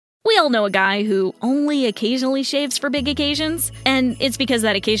We all know a guy who only occasionally shaves for big occasions, and it's because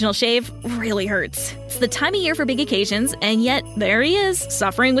that occasional shave really hurts. It's the time of year for big occasions, and yet there he is,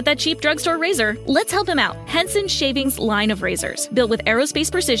 suffering with that cheap drugstore razor. Let's help him out. Henson Shaving's line of razors, built with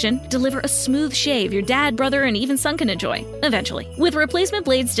aerospace precision, deliver a smooth shave your dad, brother, and even son can enjoy, eventually. With replacement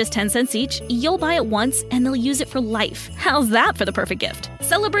blades just 10 cents each, you'll buy it once, and they'll use it for life. How's that for the perfect gift?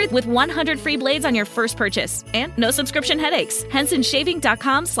 Celebrate with 100 free blades on your first purchase, and no subscription headaches.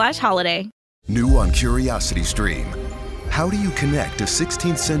 HensonShaving.com/holiday. New on Curiosity Stream. How do you connect a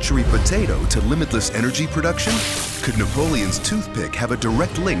 16th century potato to limitless energy production? Could Napoleon's toothpick have a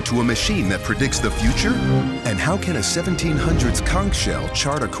direct link to a machine that predicts the future? And how can a 1700s conch shell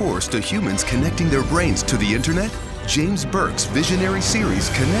chart a course to humans connecting their brains to the internet? James Burke's visionary series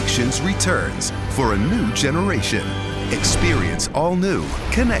Connections returns for a new generation. Experience all new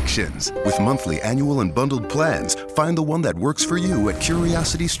Connections with monthly, annual, and bundled plans. Find the one that works for you at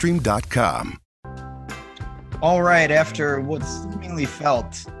curiositystream.com. All right, after what seemingly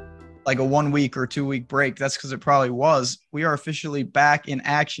felt like a 1 week or 2 week break, that's because it probably was, we are officially back in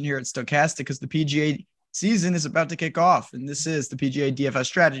action here at Stochastic because the PGA season is about to kick off. And this is the PGA DFS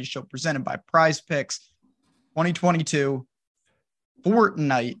Strategy Show presented by Prize Picks 2022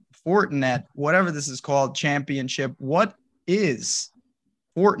 Fortinet, whatever this is called, championship. What is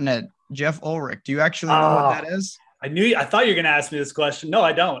Fortinet, Jeff Ulrich? Do you actually know what that is? I thought you were going to ask me this question. No,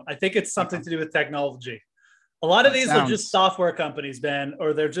 I don't. I think it's something to do with technology. A lot of these are just software companies, Ben,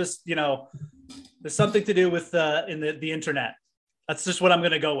 or they're just, there's something to do with the internet. That's just what I'm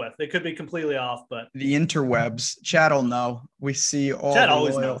going to go with. It could be completely off, but the interwebs. Chad will know. We see all. Chad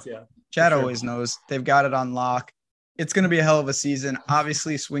always knows. Yeah. Chad always knows. They've got it on lock. It's going to be a hell of a season.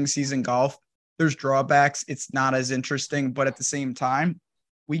 Obviously, swing season golf, there's drawbacks. It's not as interesting, but at the same time,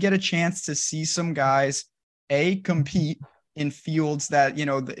 we get a chance to see some guys, compete in fields that,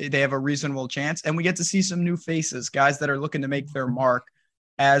 they have a reasonable chance. And we get to see some new faces, guys that are looking to make their mark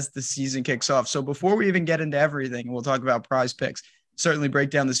as the season kicks off. So before we even get into everything, we'll talk about Prize Picks, certainly break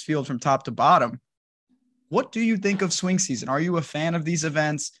down this field from top to bottom. What do you think of swing season? Are you a fan of these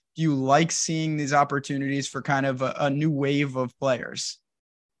events? Do you like seeing these opportunities for kind of a new wave of players?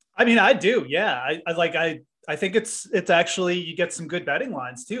 I mean, I do. Yeah. I think it's actually, you get some good betting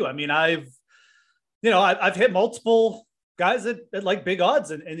lines too. I mean, I've hit multiple guys that like big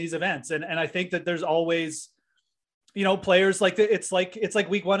odds in these events. And I think that there's always, players like it's like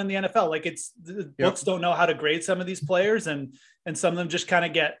week one in the NFL. Like the books don't know how to grade some of these players, and some of them just kind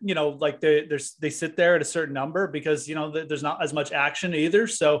of get, they sit there at a certain number because, there's not as much action either.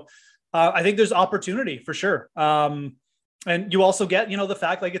 So I think there's opportunity for sure. And you also get, the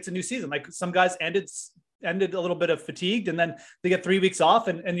fact like it's a new season, like some guys ended a little bit of fatigued and then they get 3 weeks off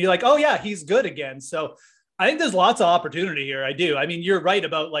and you're like, oh yeah, he's good again. So I think there's lots of opportunity here. I do. I mean, you're right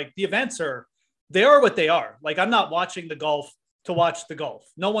about like the events they are what they are. Like, I'm not watching the golf to watch the golf.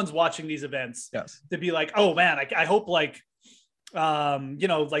 No one's watching these events to be like, oh man, I hope like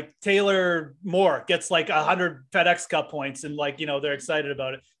Taylor Moore gets like 100 FedEx Cup points and like, they're excited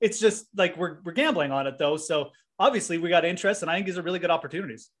about it. It's just like, we're gambling on it though. So obviously we got interest and I think these are really good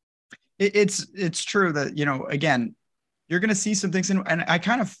opportunities. It's true that, again, you're going to see some things and I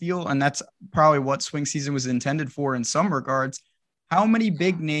kind of feel, and that's probably what swing season was intended for in some regards, how many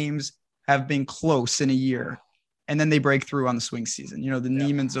big names have been close in a year and then they break through on the swing season, the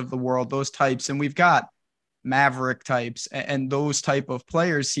Niemans of the world, those types. And we've got Maverick types and those type of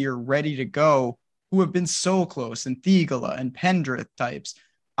players here ready to go who have been so close, and Thigala and Pendrith types.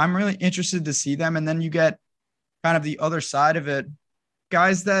 I'm really interested to see them. And then you get kind of the other side of it,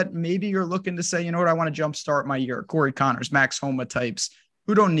 guys that maybe you're looking to say, I want to jumpstart my year. Corey Connors, Max Homa types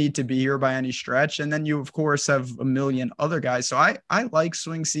who don't need to be here by any stretch. And then you, of course, have a million other guys. So I like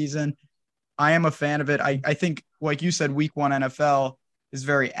swing season. I am a fan of it. I think, like you said, week one NFL is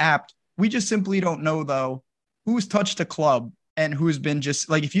very apt. We just simply don't know, though, who's touched a club and who's been just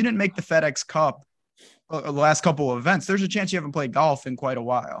like, if you didn't make the FedEx Cup the last couple of events, there's a chance you haven't played golf in quite a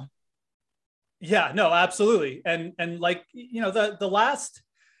while. Yeah, no, absolutely. And like, the last,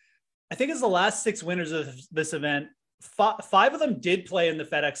 I think it's the last 6 winners of this event, 5 of them did play in the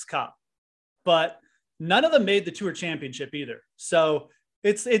FedEx Cup, but none of them made the Tour Championship either. So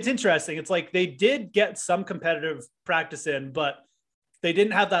it's interesting. It's like they did get some competitive practice in, but they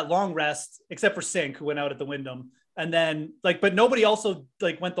didn't have that long rest except for Sink, who went out at the Wyndham. And then but nobody also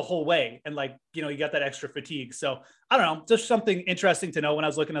went the whole way. And you got that extra fatigue. So I don't know, just something interesting to know when I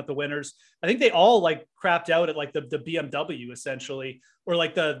was looking at the winners. I think they all crapped out at the BMW essentially, or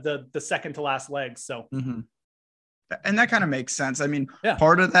the second to last legs. So, And that kind of makes sense. I mean,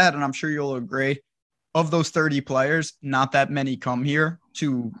 part of that, and I'm sure you'll agree, of those 30 players, not that many come here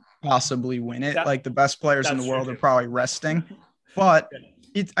to possibly win it. That- Like the best players in the that's world true, are too. probably resting, but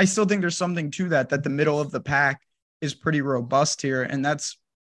Yeah. I still think there's something to that the middle of the pack is pretty robust here. And that's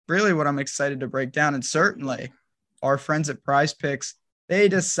really what I'm excited to break down. And certainly our friends at Prize Picks, they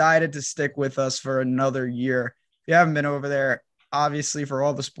decided to stick with us for another year. If you haven't been over there, obviously for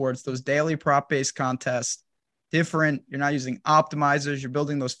all the sports, those daily prop-based contests, different. You're not using optimizers. You're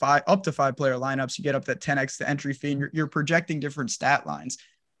building those up to 5-player lineups. You get up that 10x the entry fee, and you're projecting different stat lines.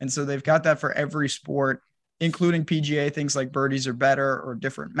 And so they've got that for every sport, including PGA, things like birdies are better or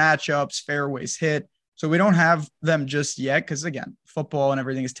different matchups, fairways hit. So we don't have them just yet because, again, football and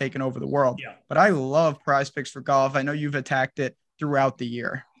everything is taking over the world. Yeah. But I love Prize Picks for golf. I know you've attacked it throughout the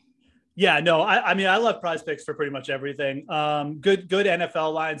year. Yeah, no, I mean, I love Prize Picks for pretty much everything. Good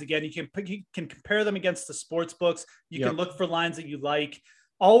NFL lines. Again, you can compare them against the sports books. You can look for lines that you like.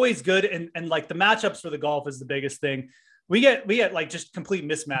 Always good. And like the matchups for the golf is the biggest thing. We get like just complete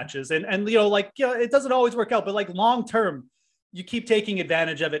mismatches and it doesn't always work out, but like long-term, you keep taking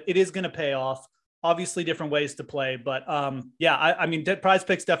advantage of it. It is going to pay off. Obviously different ways to play, but I mean, Prize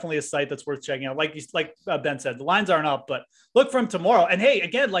Picks definitely a site that's worth checking out. Like Ben said, the lines aren't up, but look for them tomorrow. And hey,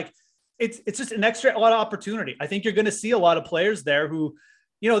 again, like it's just an extra lot of opportunity. I think you're going to see a lot of players there who,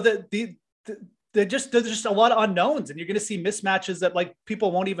 there's just a lot of unknowns, and you're going to see mismatches that like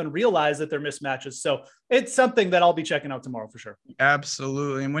people won't even realize that they're mismatches. So it's something that I'll be checking out tomorrow for sure.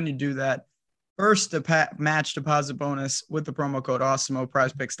 Absolutely. And when you do that, first match deposit bonus with the promo code AWESEMO,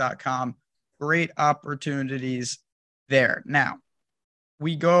 prizepicks.com. Great opportunities there. Now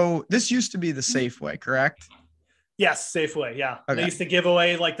this used to be the Safeway, correct? Yes. Safeway. Yeah. Okay. They used to give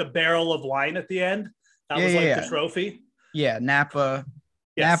away like the barrel of wine at the end. That was the trophy. Yeah. Napa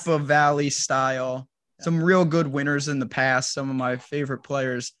Valley style. Some real good winners in the past. Some of my favorite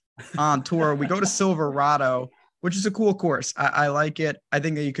players on tour. We go to Silverado, which is a cool course. I like it. I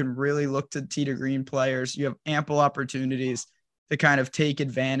think that you can really look to tee to green players. You have ample opportunities to kind of take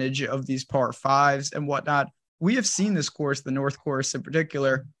advantage of these par fives and whatnot. We have seen this course, the North Course in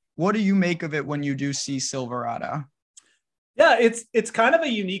particular. What do you make of it when you do see Silverado? Yeah, it's kind of a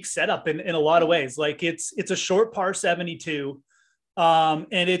unique setup in a lot of ways. Like it's a short par 72. And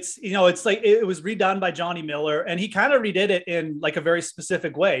it's like it was redone by Johnny Miller, and he kind of redid it in like a very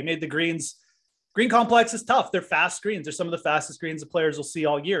specific way. He made the green complex is tough. They're fast greens. They're some of the fastest greens the players will see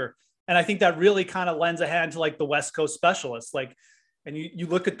all year. And I think that really kind of lends a hand to like the West Coast specialists. Like, and you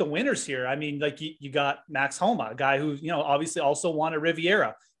look at the winners here. I mean, like you got Max Homa, a guy who, obviously also won a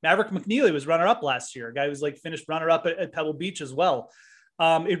Riviera. Maverick McNeely was runner up last year, a guy who's like finished runner up at Pebble Beach as well.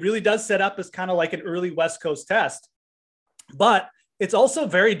 It really does set up as kind of like an early West Coast test, but it's also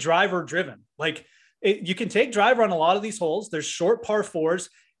very driver driven. Like you can take driver on a lot of these holes. There's short par fours,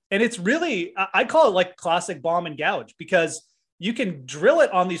 and it's really, I call it like classic bomb and gouge, because you can drill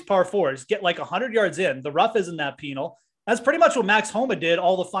it on these par fours, get like 100 yards in. The rough isn't that penal. That's pretty much what Max Homa did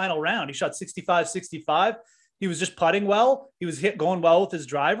all the final round. He shot 65. He was just putting well. He was going well with his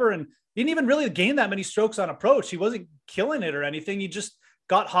driver, and didn't even really gain that many strokes on approach. He wasn't killing it or anything. He just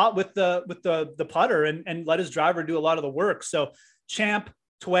got hot with the putter and let his driver do a lot of the work. So Champ,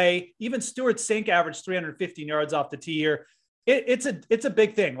 Tway, even Stuart Sink averaged 315 yards off the tee here. It's a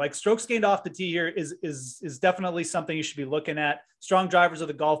big thing. Like strokes gained off the tee here is definitely something you should be looking at. Strong drivers of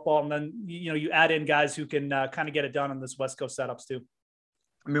the golf ball, and then you add in guys who can kind of get it done on this West Coast setups too.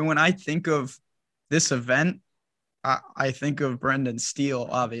 I mean, when I think of this event, I think of Brendan Steele,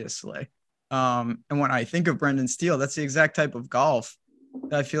 obviously. And when I think of Brendan Steele, that's the exact type of golf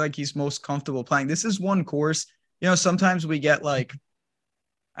that I feel like he's most comfortable playing. This is one course, sometimes we get like,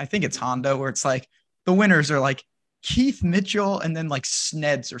 I think it's Honda, where it's like the winners are like Keith Mitchell and then like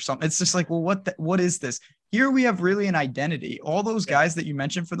Sneds or something. It's just like, well, what is this? Here we have really an identity. All those guys that you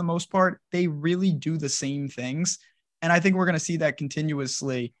mentioned, for the most part, they really do the same things. And I think we're going to see that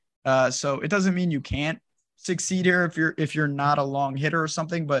continuously. So it doesn't mean you can't succeed here if you're not a long hitter or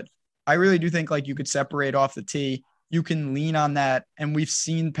something, but I really do think like you could separate off the tee. You can lean on that. And we've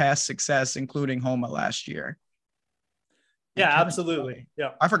seen past success, including Homa last year. Yeah, absolutely.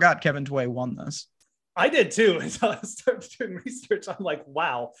 Yeah. I forgot Kevin Tway won this. I did too. Until I started doing research, I'm like,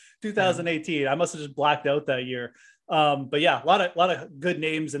 wow, 2018. I must have just blacked out that year. But yeah, a lot of good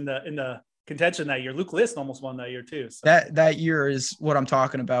names in the contention that year. Luke List almost won that year too. So. That year is what I'm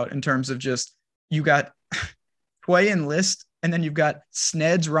talking about in terms of just, you got Tway and List, and then you've got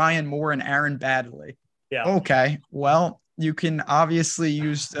Sneds, Ryan Moore, and Aaron Baddeley. Yeah. Okay. Well, you can obviously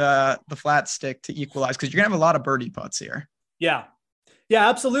use the flat stick to equalize, because you're gonna have a lot of birdie putts here. Yeah. Yeah,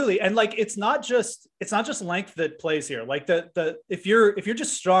 absolutely. And like, it's not just length that plays here. Like if you're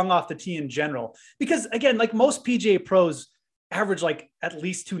just strong off the tee in general, because again, like most PGA pros, average like at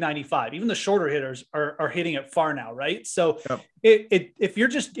least 295. Even the shorter hitters are hitting it far now, right? So Yep. if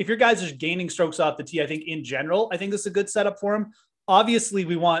your guys are just gaining strokes off the tee, I think in general, I think this is a good setup for him. Obviously,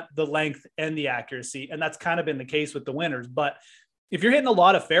 we want the length and the accuracy, and that's kind of been the case with the winners. But if you're hitting a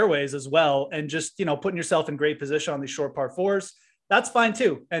lot of fairways as well, and just, you know, putting yourself in great position on these short par fours, that's fine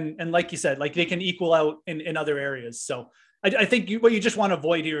too. And like you said, like they can equal out in other areas. So I think what you just want to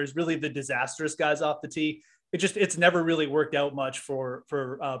avoid here is really the disastrous guys off the tee. It's never really worked out much for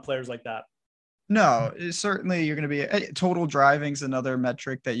players like that. No, certainly you're going to be total driving is another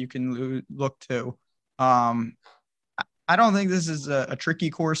metric that you can look to. I don't think this is a tricky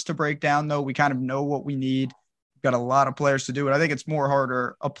course to break down, though. We kind of know what we need. We've got a lot of players to do it. I think it's more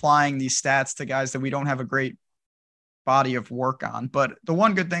harder applying these stats to guys that we don't have a great body of work on. But the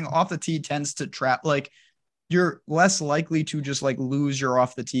one good thing, off the tee tends to trap, like you're less likely to just like lose your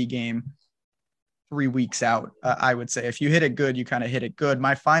off the tee game 3 weeks out. I would say if you hit it good, you kind of hit it good.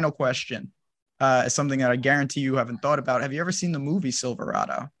 My final question is something that I guarantee you haven't thought about. Have you ever seen the movie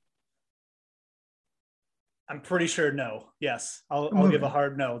Silverado? I'm pretty sure no. Yes. I'll give a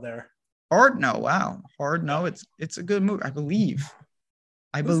hard no there. Hard no. Wow. Hard no. It's a good movie. I believe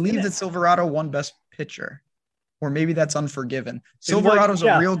that Silverado won Best Picture, or maybe that's Unforgiven. Silverado's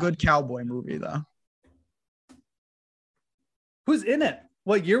a real good cowboy movie though. Who's in it?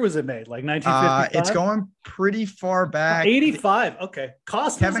 What year was it made? Like 1955? It's going pretty far back. 85. Okay.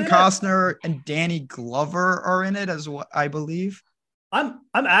 Kevin Costner and Danny Glover are in it as well, I believe. I'm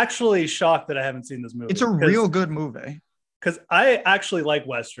actually shocked that I haven't seen this movie. It's a real good movie. Because I actually like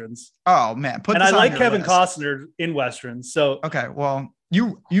Westerns. Oh man. And I like Kevin Costner in Westerns. So okay, well,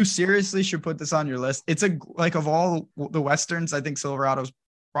 you seriously should put this on your list. It's of all the Westerns, I think Silverado's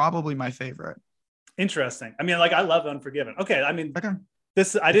probably my favorite. Interesting. I mean, like I love Unforgiven. Okay. I mean,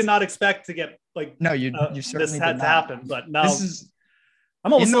 this I did not expect to get like no, you certainly this had to happen, but now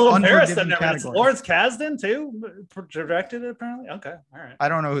I'm almost in a little embarrassed. I've never category. Lawrence Kasdan too directed it apparently. Okay, all right. I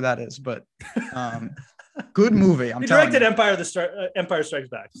don't know who that is, but good movie. He directed Empire Strikes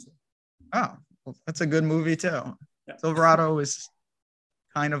Back. Oh, well, that's a good movie too. Yeah. Silverado is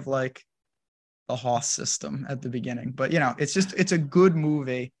kind of like the Hoss system at the beginning, but you know, it's a good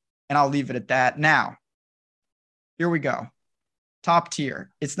movie, and I'll leave it at that. Now, here we go. Top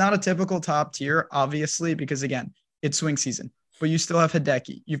tier. It's not a typical top tier, obviously, because again, it's swing season. But you still have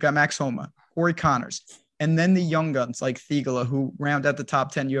Hideki. You've got Max Homa, Corey Connors, and then the young guns like Thigala, who round out the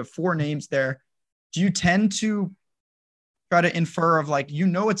top 10. You have 4 names there. Do you tend to try to infer of like, you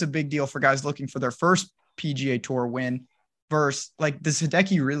know, it's a big deal for guys looking for their first PGA Tour win versus like, does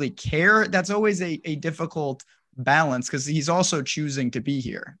Hideki really care? That's always a difficult balance because he's also choosing to be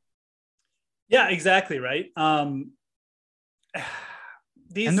here. Yeah, exactly. Right.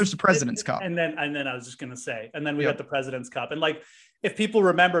 And there's the President's Cup. And then I was just going to say, and then we got the President's Cup. And like, if people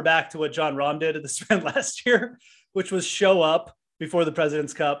remember back to what John Rahm did at this event last year, which was show up before the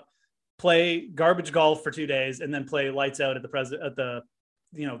President's Cup, play garbage golf for 2 days, and then play lights out at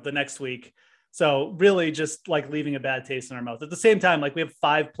the next week. So really just like leaving a bad taste in our mouth. At the same time, like we have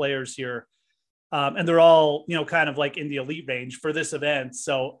 5 players here, and they're all, you know, kind of like in the elite range for this event.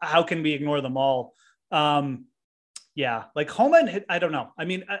 So how can we ignore them all? Yeah, like Homa, I don't know. I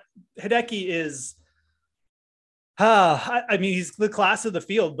mean, Hideki is, I mean, he's the class of the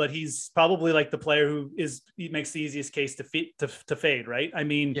field, but he's probably like the player he makes the easiest case to fade, right? I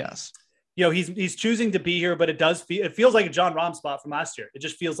mean, yes, you know, he's choosing to be here, but it feels like a John Rahm spot from last year. It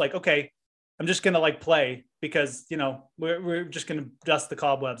just feels like, okay, I'm just going to like play because, you know, we're just going to dust the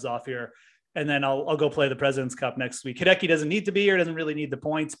cobwebs off here. And then I'll go play the President's Cup next week. Hideki doesn't need to be here. Doesn't really need the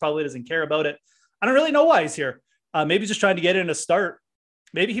points. Probably doesn't care about it. I don't really know why he's here. Maybe he's just trying to get in a start.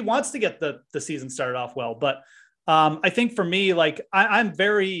 Maybe he wants to get the season started off well. But I think for me, like I'm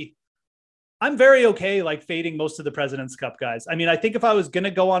very okay like fading most of the President's Cup guys. I mean, I think if I was going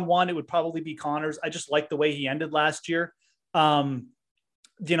to go on one, it would probably be Connors. I just like the way he ended last year.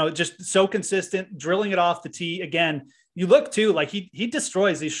 You know, just so consistent, drilling it off the tee. Again, you look too, like he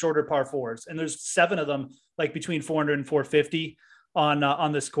destroys these shorter par 4s, and there's 7 of them like between 400 and 450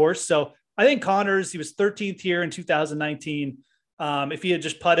 on this course. So I think Connors, he was 13th here in 2019. If he had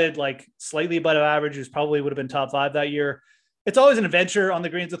just putted like slightly above average, he probably would have been top 5 that year. It's always an adventure on the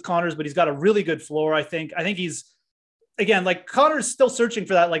greens with Connors, but he's got a really good floor. I think he's, again, like Connors still searching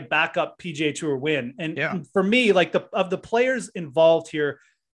for that like backup PGA Tour win. And for me, like of the players involved here,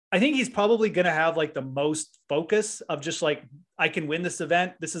 I think he's probably going to have like the most focus of just like, I can win this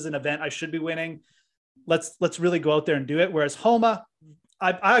event. This is an event I should be winning. Let's really go out there and do it. Whereas Homa,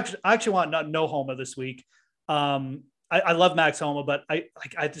 I actually want no Homa this week. I love Max Homa, but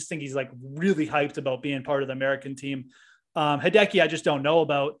I just think he's like really hyped about being part of the American team. Hideki, I just don't know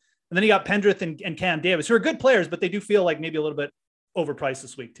about. And then you got Pendrith and Cam Davis, who are good players, but they do feel like maybe a little bit overpriced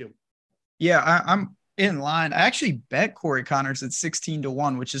this week too. Yeah, I'm in line. I actually bet Corey Connors at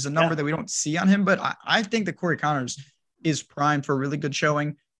 16-1, which is a number that we don't see on him, but I think that Corey Connors is primed for a really good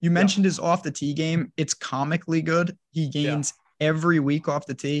showing. You mentioned his off the tee game. It's comically good. He gains every week off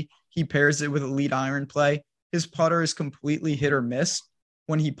the tee. He pairs it with elite iron play. His putter is completely hit or miss.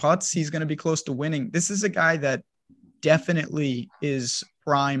 When he putts, he's going to be close to winning. This is a guy that definitely is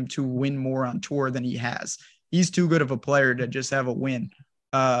primed to win more on tour than he has. He's too good of a player to just have a win.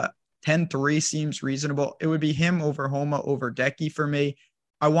 10-3 seems reasonable. It would be him over Homa over Decky for me.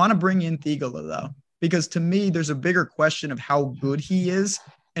 I want to bring in Thigala though, because to me, there's a bigger question of how good he is.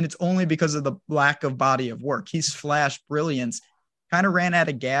 And it's only because of the lack of body of work. He's flashed brilliance, kind of ran out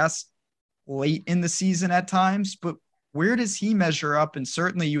of gas late in the season at times, but where does he measure up? And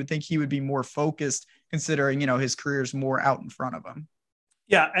certainly you would think he would be more focused considering, his career is more out in front of him.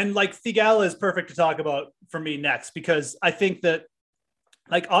 Yeah. And like Thigala is perfect to talk about for me next, because I think that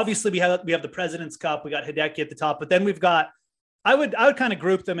like, obviously we have the President's Cup, we got Hideki at the top, but then we've got, I would kind of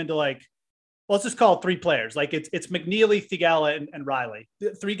group them into like, well, let's just call it three players. Like it's McNeely, Thigala, and Riley,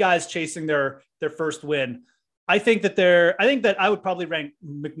 three guys chasing their first win. I think that I would probably rank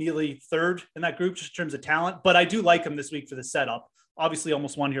McNeely third in that group just in terms of talent, but I do like him this week for the setup. Obviously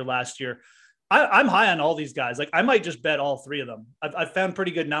almost won here last year. I'm high on all these guys. Like I might just bet all three of them. I've found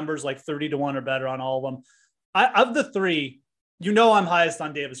pretty good numbers, like 30-1 or better on all of them. Of the three, I'm highest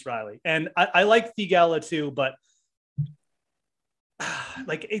on Davis Riley, and I like Thigala too, but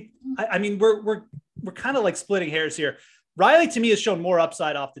we're kind of like splitting hairs here. Riley to me has shown more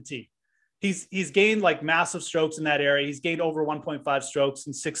upside off the tee. He's gained like massive strokes in that area. He's gained over 1.5 strokes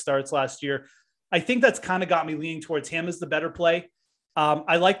in 6 starts last year. I think that's kind of got me leaning towards him as the better play.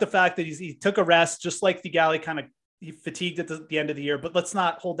 I like the fact that he took a rest, just like Thigala he fatigued at the end of the year, but let's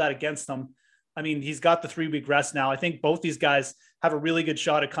not hold that against him. I mean, he's got the 3-week rest now. I think both these guys have a really good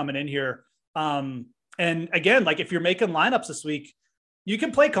shot at coming in here. And again, like if you're making lineups this week, you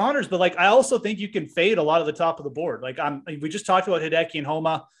can play Connors, but like, I also think you can fade a lot of the top of the board. Like we just talked about Hideki and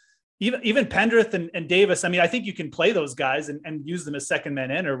Homa, even Pendrith and Davis. I mean, I think you can play those guys and use them as second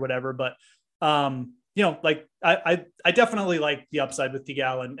men in or whatever, but like I definitely like the upside with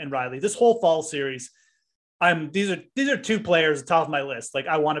Thigala and Riley. This whole fall series, these are two players at the top of my list. Like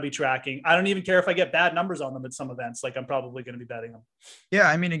I want to be tracking. I don't even care if I get bad numbers on them at some events. Like I'm probably going to be betting them. Yeah.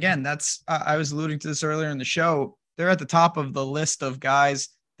 I mean, again, that's, I was alluding to this earlier in the show. They're at the top of the list of guys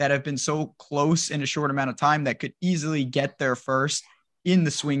that have been so close in a short amount of time that could easily get there first in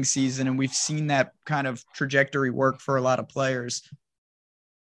the swing season. And we've seen that kind of trajectory work for a lot of players.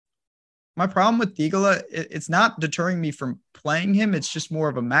 My problem with Thigala, it's not deterring me from playing him. It's just more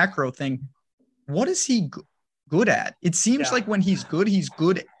of a macro thing. What is he good at? It seems like when he's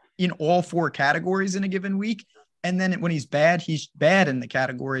good in all 4 categories in a given week. And then when he's bad in the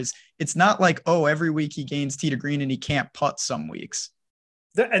categories. It's not like, every week he gains tee to green and he can't putt some weeks.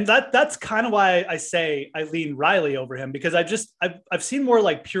 And that's kind of why I say I lean Riley over him, because I've seen more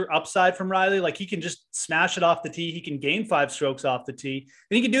like pure upside from Riley. Like he can just smash it off the tee. He can gain 5 strokes off the tee,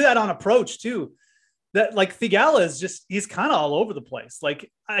 and he can do that on approach too. That like Thigala is he's kind of all over the place.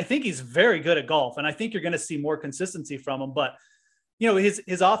 Like I think he's very good at golf, and I think you're going to see more consistency from him, but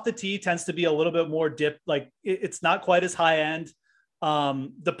his off the tee tends to be a little bit more dip. Like it's not quite as high end.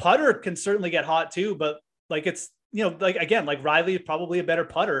 The putter can certainly get hot too, but like it's, like again, like Riley is probably a better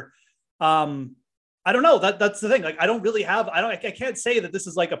putter. I don't know. That's the thing. Like I can't say that this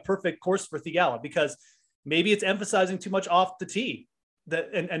is like a perfect course for Thigala, because maybe it's emphasizing too much off the tee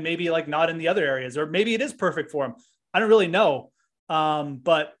and maybe like not in the other areas, or maybe it is perfect for him. I don't really know.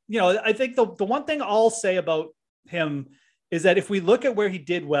 But I think the one thing I'll say about him is that if we look at where he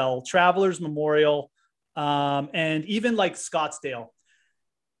did well, Travelers Memorial, and even like Scottsdale,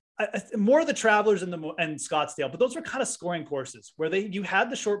 more of the Travelers and Scottsdale, but those were kind of scoring courses where you had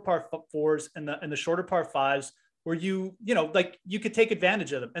the short par 4s and the shorter par 5s where you could take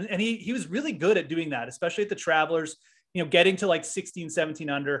advantage of them. And he was really good at doing that, especially at the Travelers, getting to like 16, 17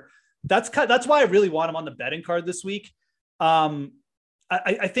 under. That's why I really want him on the betting card this week.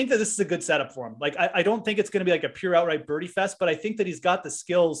 I think that this is a good setup for him. Like, I don't think it's going to be like a pure outright birdie fest, but I think that he's got the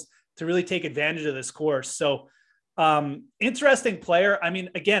skills to really take advantage of this course. So interesting player. I mean,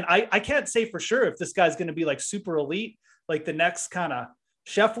 again, I can't say for sure if this guy's going to be like super elite, like the next kind of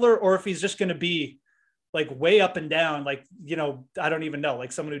Scheffler, or if he's just going to be like way up and down. Like, I don't even know,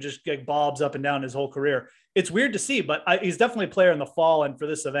 like someone who just like bobs up and down his whole career. It's weird to see, but he's definitely a player in the fall. And for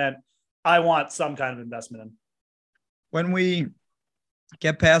this event, I want some kind of investment in. When we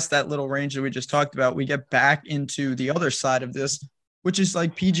get past that little range that we just talked about, we get back into the other side of this, which is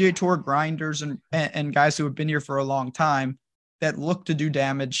like PGA Tour grinders and guys who have been here for a long time that look to do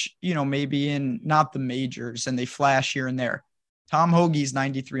damage, maybe in not the majors, and they flash here and there. Tom Hoagie's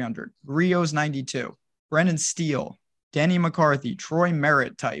 9,300, Griot's 92, Brennan Steele, Danny McCarthy, Troy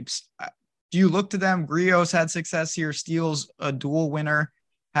Merritt types. Do you look to them? Griot's had success here. Steele's a dual winner.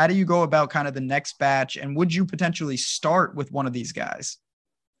 How do you go about kind of the next batch? And would you potentially start with one of these guys?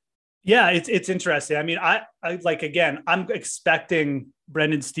 Yeah, it's interesting. I mean, I like, again, I'm expecting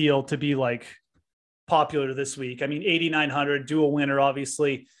Brendan Steele to be like popular this week. I mean, 8,900 dual winner,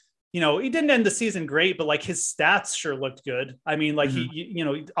 obviously. He didn't end the season great, but like his stats sure looked good. I mean, like he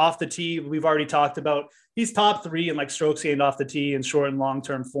off the tee, we've already talked about, he's top 3 in like strokes gained off the tee in short and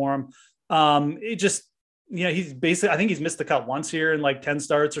long-term form. It just, he's basically, I think he's missed the cut once here in like 10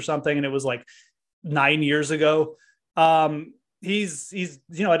 starts or something. And it was like 9 years ago. He's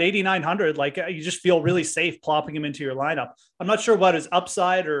at 8,900, like you just feel really safe plopping him into your lineup. I'm not sure what his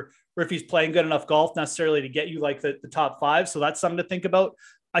upside or if he's playing good enough golf necessarily to get you like the top 5. So that's something to think about.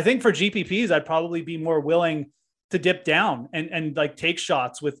 I think for GPPs, I'd probably be more willing to dip down and like take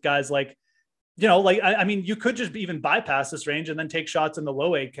shots with guys like, I mean, you could just even bypass this range and then take shots in the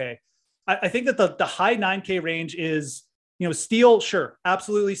low 8K. I think that the high 9K range is, Steele, sure,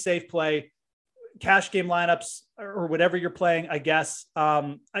 absolutely safe play, cash game lineups or whatever you're playing, I guess.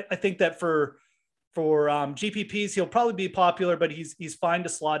 I think that for GPPs, he'll probably be popular, but he's fine to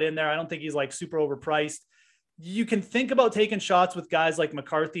slot in there. I don't think he's like super overpriced. You can think about taking shots with guys like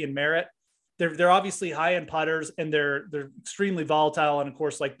McCarthy and Merritt. They're obviously high-end putters, and they're extremely volatile on a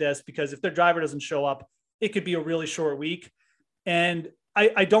course like this, because if their driver doesn't show up, it could be a really short week. And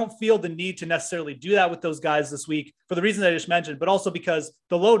I don't feel the need to necessarily do that with those guys this week for the reasons I just mentioned, but also because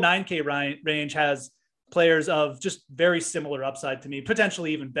the low 9K range has players of just very similar upside to me,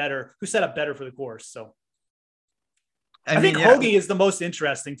 potentially even better, who set up better for the course. So I think Hoagie is the most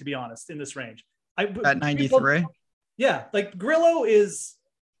interesting, to be honest, in this range. At 93. Yeah. Like Grillo is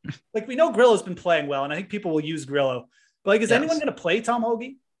like, we know Grillo's been playing well, and I think people will use Grillo, but like, is anyone going to play Tom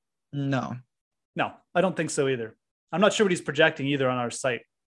Hoagie? No, I don't think so either. I'm not sure what he's projecting either on our site.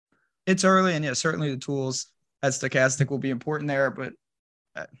 It's early, and certainly the tools at Stochastic will be important there, but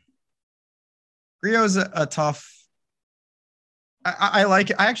Griot's a tough. I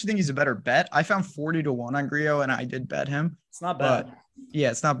like it. I actually think he's a better bet. I found 40-1 on Griot, and I did bet him. It's not bad. But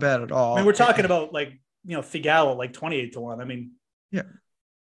yeah, it's not bad at all. I mean, we're talking about like, Figaro, like 28-1. I mean, yeah,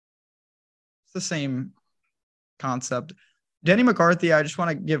 it's the same concept. Denny McCarthy, I just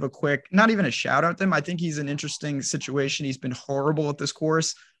want to give a quick, not even a shout out to him. I think he's an interesting situation. He's been horrible at this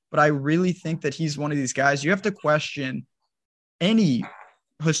course, but I really think that he's one of these guys you have to question any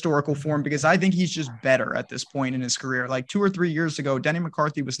historical form, because I think he's just better at this point in his career. Like 2 or 3 years ago, Denny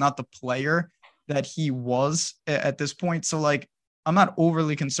McCarthy was not the player that he was at this point. So like, I'm not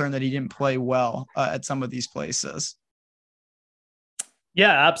overly concerned that he didn't play well at some of these places.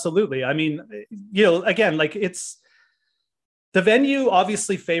 Yeah, absolutely. I mean, again, like the venue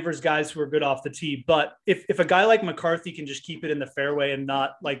obviously favors guys who are good off the tee, but if a guy like McCarthy can just keep it in the fairway and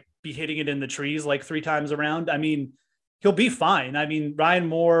not like be hitting it in the trees like 3 times around, I mean, he'll be fine. I mean, Ryan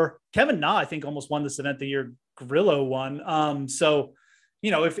Moore, Kevin Na, I think almost won this event the year Grillo won. So,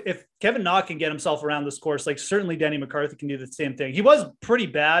 if Kevin Na can get himself around this course, like certainly Denny McCarthy can do the same thing. He was pretty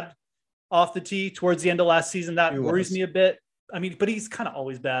bad off the tee towards the end of last season. That worries me a bit. I mean, but he's kind of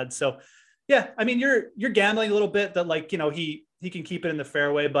always bad. So yeah, I mean, you're gambling a little bit that like, he can keep it in the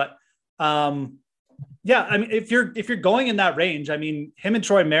fairway, but yeah, I mean, if you're going in that range, I mean, him and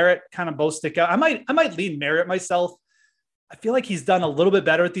Troy Merritt kind of both stick out. I might lean Merritt myself. I feel like he's done a little bit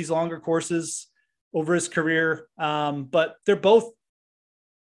better at these longer courses over his career. But they're both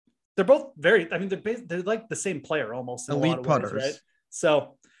very, I mean, they're like the same player almost in elite a lot of putters, ways, right?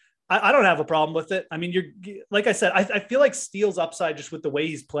 So I don't have a problem with it. I mean, like I said, I feel like Steele's upside just with the way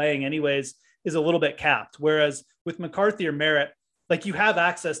he's playing anyways is a little bit capped. Whereas with McCarthy or Merritt, like you have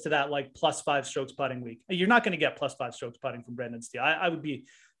access to that like +5 strokes putting week. You're not going to get +5 strokes putting from Brendan Steele. I'd be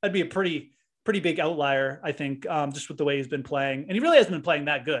a pretty big outlier, I think, just with the way he's been playing. And he really hasn't been playing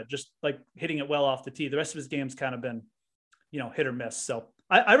that good, just like hitting it well off the tee. The rest of his game's kind of been, hit or miss. So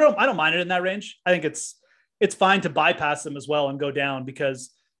I don't mind it in that range. I think it's fine to bypass them as well and go down,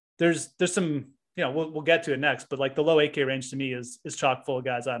 because there's some, we'll get to it next, but like the low 8K range to me is chock full of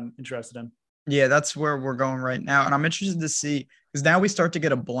guys I'm interested in. Yeah, that's where we're going right now. And I'm interested to see, because now we start to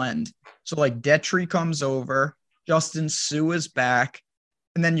get a blend. So like Detry comes over, Justin Sue is back,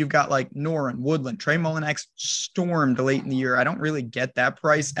 and then you've got like Noren, Woodland, Trey Mullinax stormed late in the year. I don't really get that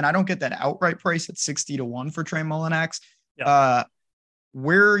price, and I don't get that outright price at 60-1 for Trey Mullinax. Yeah.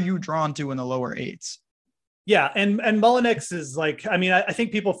 where are you drawn to in the lower 8s? Yeah. And Mullinix is like, I mean, I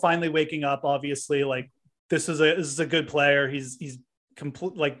think people finally waking up, obviously, like this is a good player. He's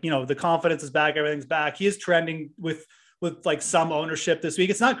complete, like, you know, the confidence is back. Everything's back. He is trending with like some ownership this week.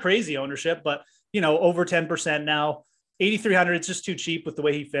 It's not crazy ownership, but, you know, over 10% now. 8,300, it's just too cheap with the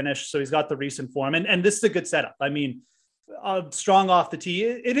way he finished. So he's got the recent form. And this is a good setup. I mean, strong off the tee.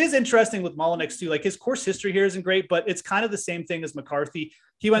 It is interesting with Mullinix too. Like his course history here isn't great, but it's kind of the same thing as McCarthy.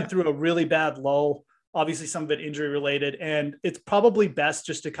 He went through a really bad lull, obviously some of it injury related, and it's probably best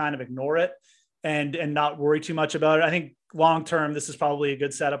just to kind of ignore it and not worry too much about it. I think long-term, this is probably a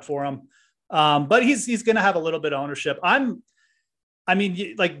good setup for him. But he's going to have a little bit of ownership. I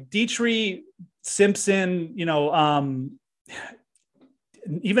mean, like Dietrich, Simpson, you know,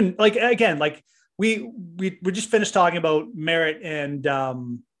 even like, again, like we just finished talking about Merritt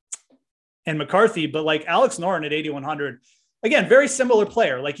and McCarthy, but like Alex Noren at 8,100, again, very similar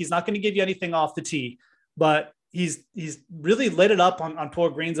player. Like he's not going to give you anything off the tee, but he's really lit it up on poor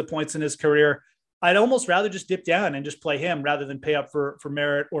greens at points in his career. I'd almost rather just dip down and just play him rather than pay up for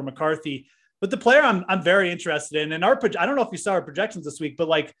Merritt or McCarthy. But the player I'm very interested in, and I don't know if you saw our projections this week, but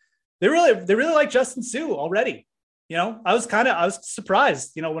like they really like Justin Suh already. You know, I was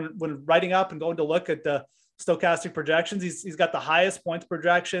surprised, you know, when writing up and going to look at the stochastic projections, he's got the highest points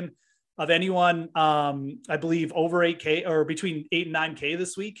projection of anyone, I believe over 8K or between 8 and 9K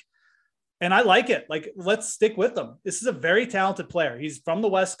this week. And I like it. Like, let's stick with him. This is a very talented player. He's from the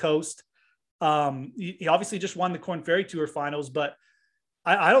West Coast. He obviously just won the Korn Ferry Tour finals, but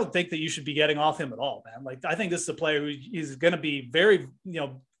I don't think that you should be getting off him at all, man. Like, I think this is a player who is going to be very, you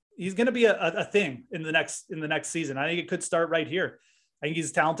know, he's going to be a thing in the next season. I think it could start right here. I think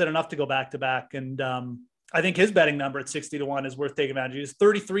he's talented enough to go back to back. And I think his betting number at 60-1 is worth taking advantage of. He's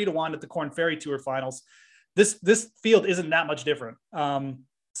 33-1 at the Korn Ferry Tour finals. This field isn't that much different.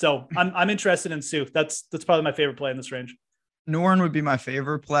 So I'm interested in Suh. That's probably my favorite play in this range. Noren would be my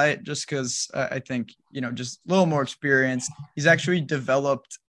favorite play just because I think, you know, just a little more experience. He's actually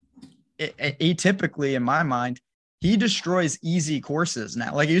developed atypically in my mind. He destroys easy courses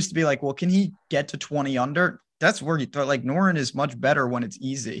now. Like it used to be like, well, can he get to 20 under? That's where you thought like Noren is much better when it's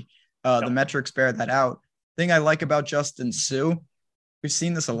easy. The metrics bear that out. Thing I like about Justin Suh, we've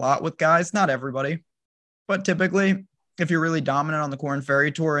seen this a lot with guys, not everybody, but typically if you're really dominant on the Korn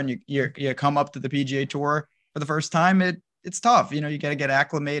Ferry Tour and you come up to the PGA Tour for the first time, it's tough. You know, you got to get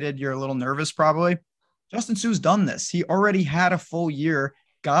acclimated. You're a little nervous probably. Justin Suh's done this. He already had a full year,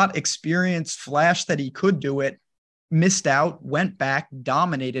 got experience, flashed that he could do it, missed out, went back,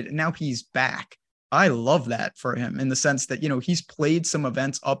 dominated, and now he's back. I love that for him in the sense that, you know, he's played some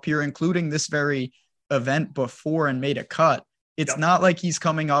events up here, including this very event before and made a cut. It's not like he's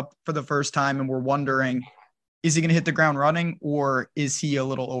coming up for the first time and we're wondering, is he going to hit the ground running or is he a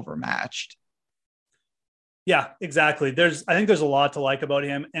little overmatched? Yeah, exactly. I think there's a lot to like about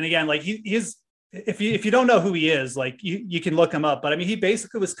him. And again, like he's, if you don't know who he is, like you can look him up, but I mean, he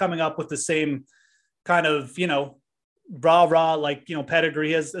basically was coming up with the same kind of, you know, raw, like, you know,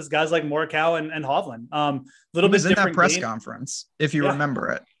 pedigree as guys like Morikawa and Hovland. Little bit different in that press conference, if you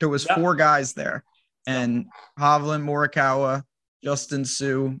remember it. There was 4 guys there, and Hovland, Morikawa, Justin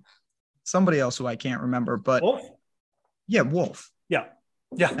Suh, somebody else who I can't remember, but Wolf. Yeah, Wolf.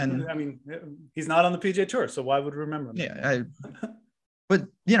 Yeah. And I mean, he's not on the PGA Tour, so why would we remember him? Yeah. But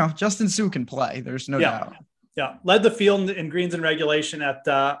you know, Justin Suh can play. There's no doubt. Yeah. Led the field in greens and regulation at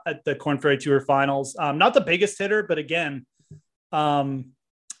the Korn Ferry Tour finals. Not the biggest hitter, but again,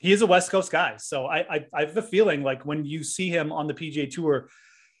 he is a West Coast guy. So I have a feeling like when you see him on the PGA Tour,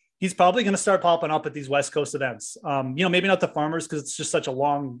 he's probably going to start popping up at these West Coast events. You know, maybe not the Farmers because it's just such a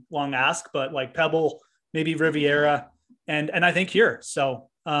long ask, but like Pebble, maybe Riviera, and I think here. So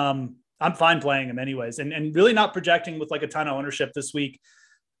I'm fine playing him anyways, and really not projecting with like a ton of ownership this week.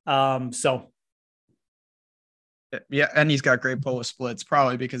 So. Yeah, and he's got great polo splits,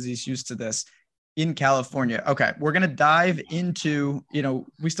 probably because he's used to this in California. Okay, we're going to dive into, you know,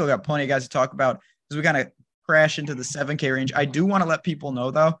 we still got plenty of guys to talk about as we kind of crash into the 7K range. I do want to let people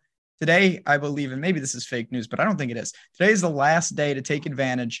know, though, today, I believe, and maybe this is fake news, but I don't think it is. Today is the last day to take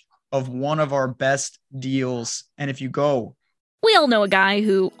advantage of one of our best deals. And if you go, we all know a guy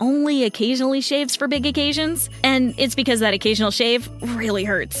who only occasionally shaves for big occasions, and it's because that occasional shave really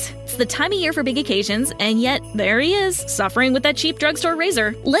hurts. It's the time of year for big occasions, and yet there he is, suffering with that cheap drugstore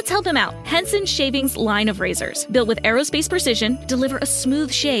razor. Let's help him out. Henson Shaving's line of razors, built with aerospace precision, deliver a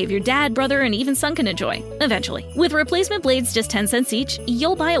smooth shave your dad, brother, and even son can enjoy, eventually. With replacement blades just 10 cents each,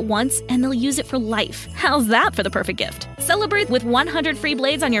 you'll buy it once, and they'll use it for life. How's that for the perfect gift? Celebrate with 100 free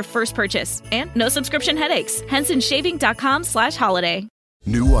blades on your first purchase, and no subscription headaches. HensonShaving.com/holiday.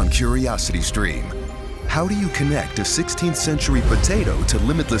 New on Curiosity Stream. How do you connect a 16th century potato to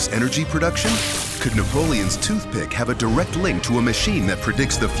limitless energy production? Could Napoleon's toothpick have a direct link to a machine that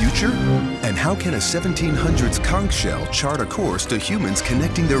predicts the future? And how can a 1700s conch shell chart a course to humans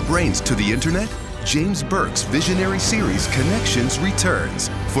connecting their brains to the internet? James Burke's visionary series Connections returns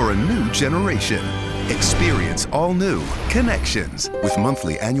for a new generation. Experience all new Connections. With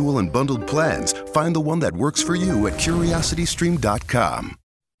monthly, annual, and bundled plans, find the one that works for you at curiositystream.com.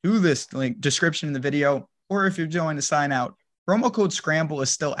 To this link, description in the video, or if you're going to sign out, promo code SCRAMBLE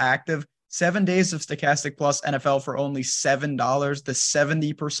is still active. 7 days of Stochastic Plus NFL for only $7, the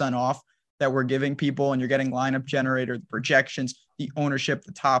 70% off that we're giving people, and you're getting lineup generator, the projections, the ownership,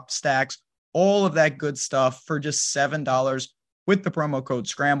 the top stacks, all of that good stuff for just $7 with the promo code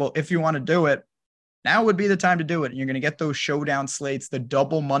SCRAMBLE. If you want to do it, now would be the time to do it. And you're going to get those showdown slates, the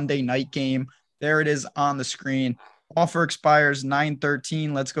double Monday night game. There it is on the screen. Offer expires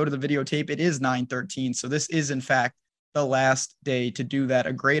 9/13. Let's go to the videotape. It is 9/13. So this is, in fact, the last day to do that.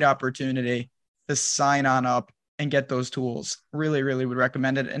 A great opportunity to sign on up and get those tools. Really, really would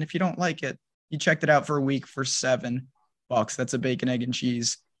recommend it. And if you don't like it, you checked it out for a week for $7. That's a bacon, egg, and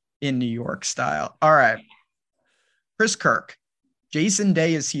cheese in New York style. All right. Chris Kirk. Jason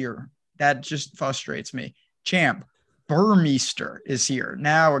Day is here. That just frustrates me. Champ. Burmeister is here.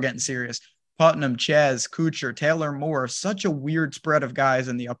 Now we're getting serious. Putnam, Chez, Kuchar, Taylor Moore. Such a weird spread of guys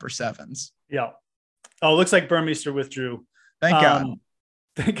in the upper sevens. Yeah. Oh, looks like Burmeister withdrew. Thank God.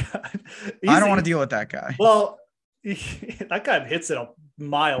 Thank God. I don't want to deal with that guy. Well, that guy hits it a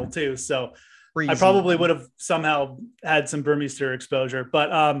mile too. So Crazy. I probably would have somehow had some Burmeister exposure. But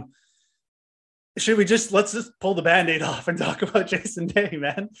let's just pull the Band-Aid off and talk about Jason Day,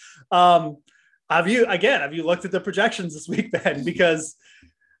 man. Have you looked at the projections this week, Ben? Because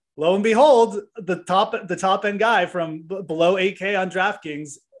lo and behold, the top end guy from below 8K on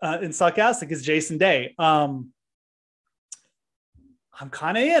DraftKings in Stochastic is Jason Day. I'm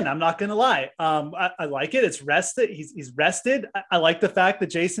kind of in. I'm not going to lie. I like it. It's rested. He's rested. I like the fact that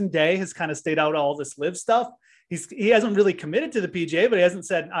Jason Day has kind of stayed out of all this live stuff. He hasn't really committed to the PGA, but he hasn't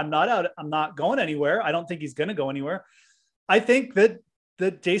said, I'm not out. I'm not going anywhere. I don't think he's going to go anywhere. I think that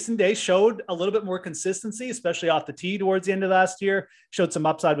Jason Day showed a little bit more consistency, especially off the tee towards the end of last year, showed some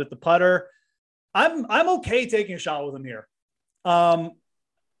upside with the putter. I'm okay taking a shot with him here.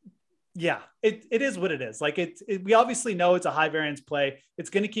 Yeah, it is what it is. Like we obviously know it's a high variance play. It's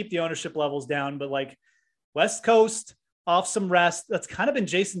going to keep the ownership levels down, but like West Coast off some rest, that's kind of been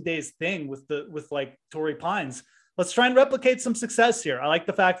Jason Day's thing with like Torrey Pines. Let's try and replicate some success here. I like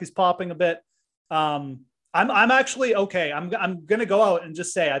the fact he's popping a bit. I'm actually okay. I'm going to go out and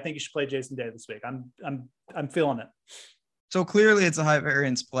just say, I think you should play Jason Day this week. I'm feeling it. So clearly it's a high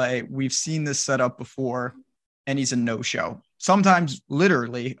variance play. We've seen this set up before, and he's a no-show. Sometimes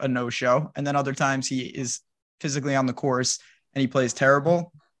literally a no-show, and then other times he is physically on the course and he plays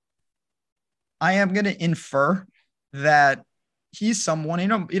terrible. I am going to infer that he's someone,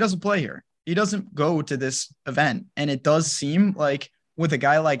 he doesn't play here. He doesn't go to this event. And it does seem like with a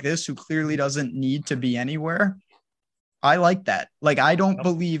guy like this who clearly doesn't need to be anywhere, I like that. Like, I don't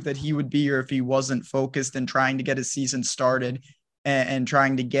believe that he would be here if he wasn't focused and trying to get his season started and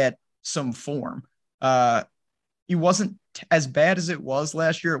trying to get some form. He wasn't as bad as it was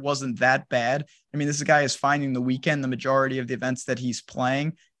last year. It wasn't that bad. I mean, this guy is finding the weekend, the majority of the events that he's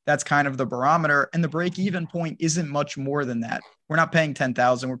playing. That's kind of the barometer. And the break-even point isn't much more than that. We're not paying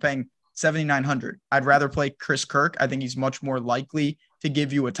 $10,000. We're paying $7,900. I'd rather play Chris Kirk. I think he's much more likely to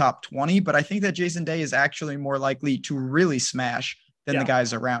give you a top 20, but I think that Jason Day is actually more likely to really smash than the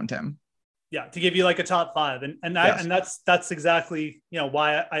guys around him. Yeah, to give you like a top 5. And that's exactly,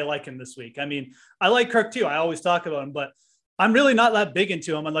 why I like him this week. I mean, I like Kirk too. I always talk about him, but I'm really not that big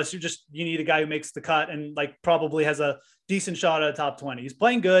into him unless you need a guy who makes the cut and like probably has a decent shot at a top 20. He's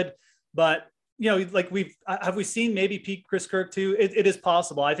playing good, but like have we seen maybe peak Chris Kirk too? It is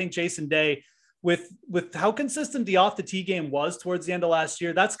possible. I think Jason Day, with how consistent the off the tee game was towards the end of last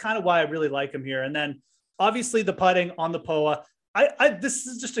year, that's kind of why I really like him here. And then obviously the putting on the POA, this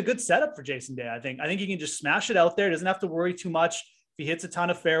is just a good setup for Jason Day. I think he can just smash it out there. He doesn't have to worry too much if he hits a ton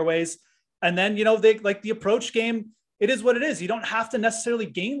of fairways. And then, they like the approach game. It is what it is. You don't have to necessarily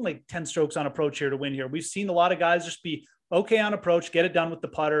gain like 10 strokes on approach here to win here. We've seen a lot of guys just be okay on approach, get it done with the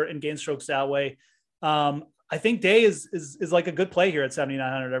putter and gain strokes that way. I think Day is like a good play here at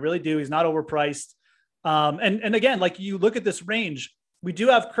 7,900. I really do. He's not overpriced. And again, like you look at this range, we do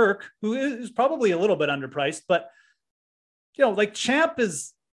have Kirk, who is probably a little bit underpriced, but like Champ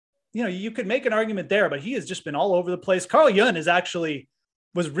is, you could make an argument there, but he has just been all over the place. Carl Yun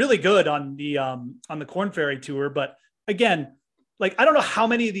was really good on the Corn Ferry Tour, but again, like, I don't know how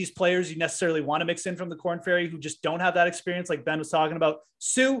many of these players you necessarily want to mix in from the Korn Ferry who just don't have that experience. Like Ben was talking about.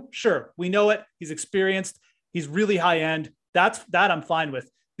 Sue, sure, we know it. He's experienced. He's really high end. That I'm fine with.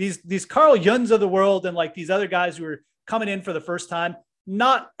 These Carl Yuns of the world and like these other guys who are coming in for the first time,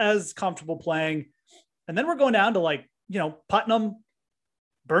 not as comfortable playing. And then we're going down to like, Putnam,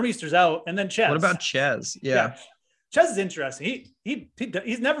 Burmeister's out, and then Ches. What about Ches? Yeah. Ches is interesting.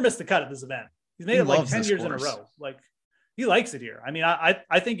 He's never missed the cut at this event. He's made it like 10 years in a row. Like, he likes it here. I mean,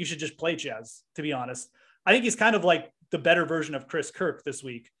 I think you should just play Ches, to be honest. I think he's kind of like the better version of Chris Kirk this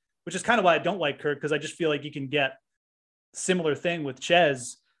week, which is kind of why I don't like Kirk, because I just feel like you can get similar thing with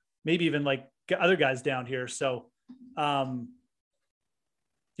Ches, maybe even like other guys down here. So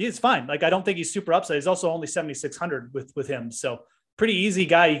he is fine. Like, I don't think he's super upside. He's also only 7,600 with him. So pretty easy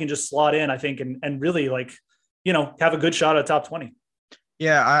guy you can just slot in, I think, and really like, have a good shot at top 20.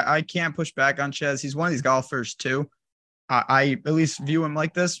 Yeah, I can't push back on Ches. He's one of these golfers too. I at least view him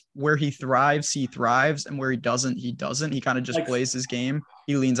like this: where he thrives, and where he doesn't, he doesn't. He kind of just plays his game.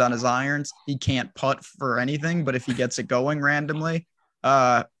 He leans on his irons. He can't putt for anything, but if he gets it going randomly,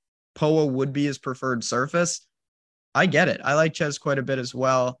 POA would be his preferred surface. I get it. I like Ches quite a bit as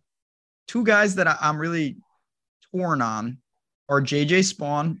well. Two guys that I'm really torn on are JJ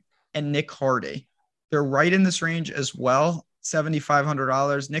Spawn and Nick Hardy. They're right in this range as well,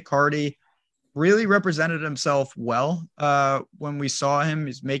 $7,500. Nick Hardy really represented himself well when we saw him.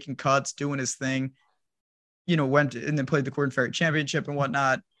 He's making cuts, doing his thing, went and then played the Korn Ferry Championship and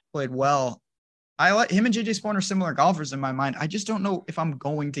whatnot, played well. I like him and JJ Spawn are similar golfers in my mind. I just don't know if I'm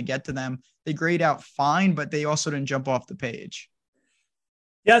going to get to them. They grade out fine, but they also didn't jump off the page.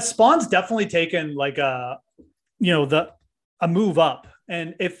 Yeah, Spawn's definitely taken like a move up.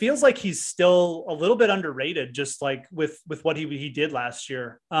 And it feels like he's still a little bit underrated, just like with what he did last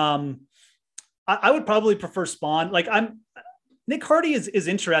year. I would probably prefer Spawn. Like, Nick Hardy is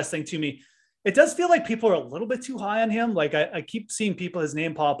interesting to me. It does feel like people are a little bit too high on him. Like, I keep seeing his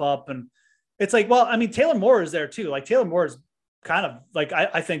name pop up, and it's like, well, I mean, Taylor Moore is there too. Like, Taylor Moore is kind of like,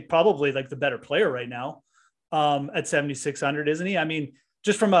 I think probably like the better player right now at 7,600, isn't he? I mean,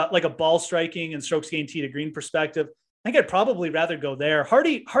 just from a ball striking and strokes gained tee to green perspective, I think I'd probably rather go there.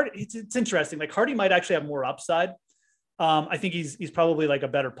 Hardy, it's interesting. Like, Hardy might actually have more upside. I think he's probably like a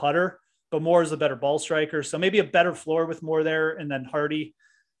better putter, but Moore is a better ball striker. So maybe a better floor with Moore there. And then Hardy,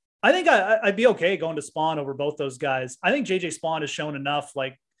 I think I'd be okay going to Spawn over both those guys. I think JJ Spawn has shown enough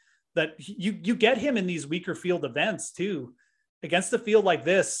like that you get him in these weaker field events too, against a field like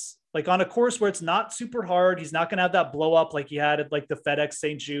this, like on a course where it's not super hard. He's not going to have that blow up like he had at like the FedEx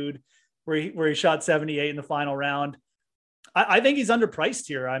St. Jude where he shot 78 in the final round. I think he's underpriced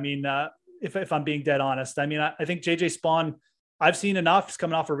here. I mean, if I'm being dead honest, I mean, I think JJ Spawn, I've seen enough. He's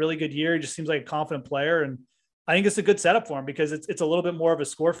coming off a really good year. He just seems like a confident player. And I think it's a good setup for him because it's a little bit more of a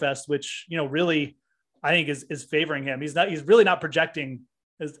score fest, which, really, I think is favoring him. He's really not projecting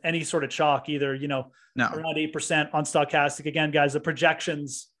as any sort of chalk either, no. Around 8% on Stochastic. Again, guys, the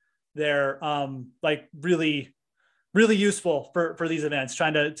projections there, like really, really useful for these events,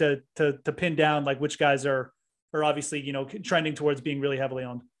 trying to pin down like which guys are obviously, trending towards being really heavily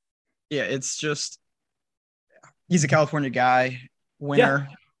owned. Yeah. It's just, he's a California guy, winner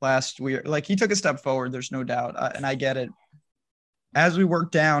last year. Like, he took a step forward. There's no doubt. And I get it. As we work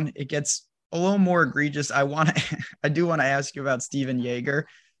down, it gets a little more egregious. I do want to ask you about Steven Yeager.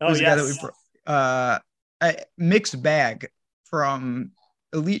 Oh, yes. A mixed bag from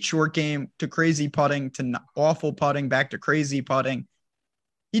elite short game to crazy putting to awful putting back to crazy putting.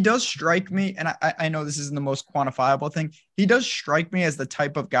 He does strike me, and I know this isn't the most quantifiable thing. He does strike me as the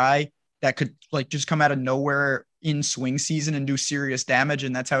type of guy that could like just come out of nowhere in swing season and do serious damage,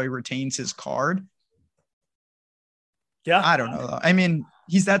 and that's how he retains his card. Yeah. I don't know though. I mean,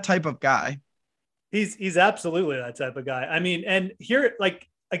 he's that type of guy. He's absolutely that type of guy. I mean, and here, like,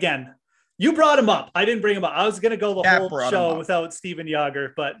 again, you brought him up. I didn't bring him up. I was going to go the whole show without Steven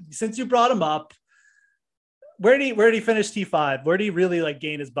Yeager, but since you brought him up, where did he finish T5? Where did he really like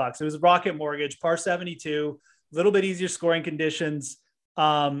gain his bucks? It was Rocket Mortgage, par 72, a little bit easier scoring conditions.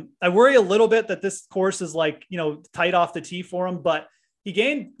 I worry a little bit that this course is like, tight off the tee for him, but he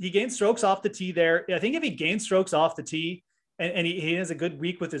gained strokes off the tee there. I think if he gains strokes off the tee and he has a good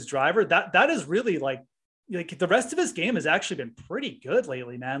week with his driver, that is really like the rest of his game has actually been pretty good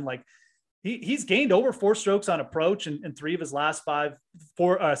lately, man. Like he's gained over 4 strokes on approach in 3 of his last 6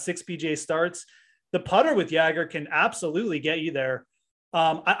 PGA starts. The putter with Yeager can absolutely get you there.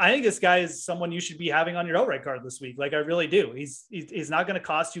 I think this guy is someone you should be having on your outright card this week. Like, I really do. He's not going to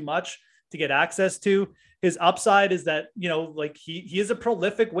cost you much to get access to. His upside is that, like he is a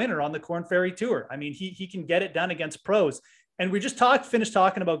prolific winner on the Korn Ferry Tour. I mean, he can get it done against pros. And we just finished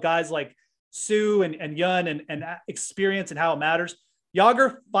talking about guys like Sue and Yun and experience and how it matters.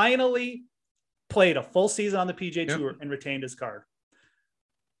 Yager finally played a full season on the PGA Tour and retained his card.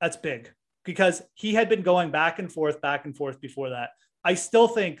 That's big because he had been going back and forth before that. I still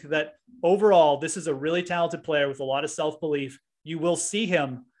think that overall, this is a really talented player with a lot of self-belief. You will see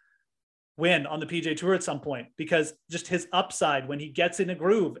him win on the PGA Tour at some point because just his upside when he gets in a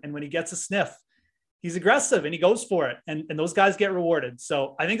groove and when he gets a sniff, he's aggressive and he goes for it. And those guys get rewarded.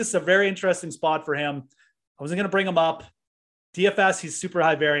 So I think this is a very interesting spot for him. I wasn't going to bring him up. DFS, he's super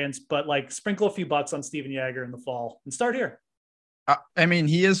high variance, but like sprinkle a few bucks on Steven Jaeger in the fall and start here. I mean,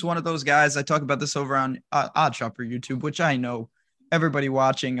 he is one of those guys. I talk about this over on Odd Shopper YouTube, which I know everybody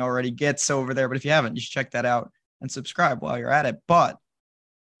watching already gets over there. But if you haven't, you should check that out and subscribe while you're at it. But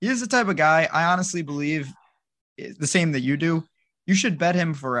he is the type of guy I honestly believe the same that you do. You should bet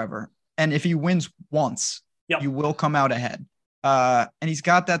him forever. And if he wins once, you will come out ahead. And he's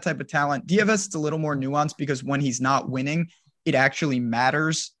got that type of talent. DFS is a little more nuanced because when he's not winning, it actually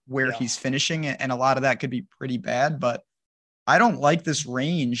matters where he's finishing. And a lot of that could be pretty bad. But I don't like this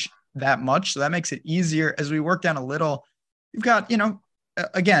range that much. So that makes it easier as we work down a little. You've got,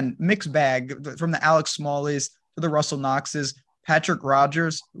 again, mixed bag from the Alex Smalleys to the Russell Knoxes, Patrick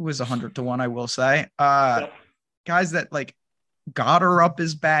Rogers, who is 100-1, I will say. Guys that like Goddard up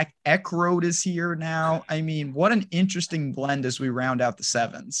is back. Eckroat is here now. I mean, what an interesting blend as we round out the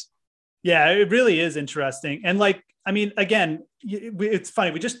sevens. Yeah, it really is interesting. And like, I mean, again, it's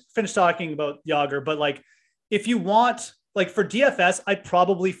funny. We just finished talking about Yager, but like, if you want, like for DFS, I'd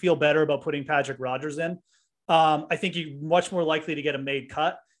probably feel better about putting Patrick Rogers in. I think you're much more likely to get a made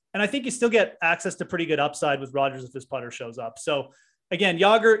cut. And I think you still get access to pretty good upside with Rogers if his putter shows up. So again,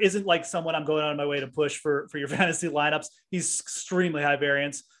 Yager isn't like someone I'm going out of my way to push for your fantasy lineups. He's extremely high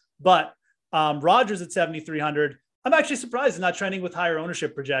variance, but Rogers at 7,300, I'm actually surprised he's not trending with higher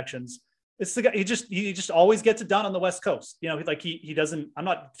ownership projections. It's the guy, he just always gets it done on the West Coast. Like he doesn't, I'm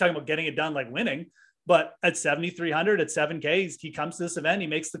not talking about getting it done like winning, but at 7,300 at 7K, he comes to this event, he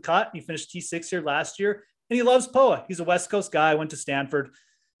makes the cut. He finished T6 here last year and he loves POA. He's a West Coast guy, went to Stanford.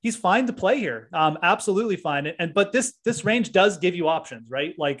 He's fine to play here. Absolutely fine. But this range does give you options,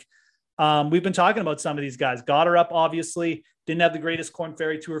 right? Like we've been talking about some of these guys. Goddard up, obviously didn't have the greatest Korn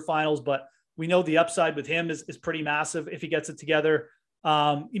Ferry Tour finals, but we know the upside with him is pretty massive if he gets it together.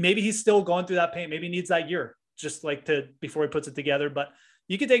 Maybe he's still going through that pain. Maybe he needs that year just like before he puts it together, but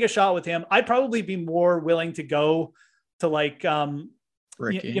you could take a shot with him. I'd probably be more willing to go to like, like an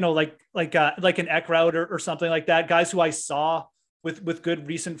Eckrout or something like that. Guys who I saw with good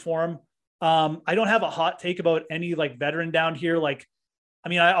recent form. I don't have a hot take about any like veteran down here. Like, I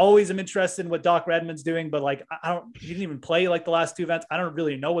mean, I always am interested in what Doc Redman's doing, but like, he didn't even play like the last two events. I don't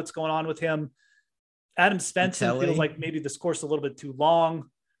really know what's going on with him. Adam Svensson feels like maybe this course is a little bit too long.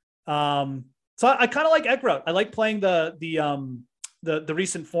 So I kind of like Eckroat. I like playing the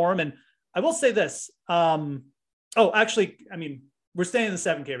recent form. And I will say this. Actually, I mean, we're staying in the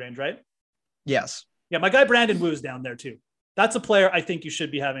 7K range, right? Yes. Yeah. My guy, Brandon Wu's down there too. That's a player I think you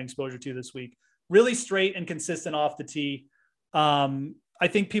should be having exposure to this week. Really straight and consistent off the tee. I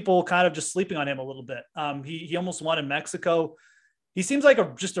think people kind of just sleeping on him a little bit. He almost won in Mexico. He seems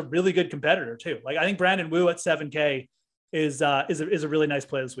like just a really good competitor too. Like I think Brandon Wu at 7K is a really nice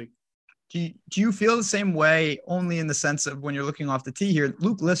play this week. Do you feel the same way only in the sense of when you're looking off the tee here,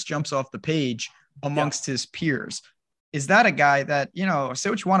 Luke List jumps off the page amongst his peers. Is that a guy that, say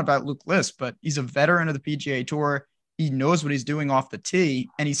what you want about Luke List, but he's a veteran of the PGA Tour. He knows what he's doing off the tee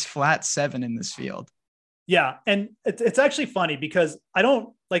and he's flat 7 in this field. Yeah. And it's actually funny because I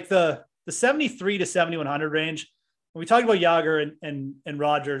don't like the 73 to 7,100 range. When we talk about Yager and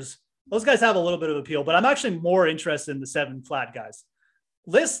Rogers, those guys have a little bit of appeal, but I'm actually more interested in the 7 flat guys.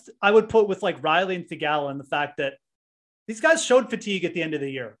 List I would put with like Riley and Thigala and the fact that these guys showed fatigue at the end of the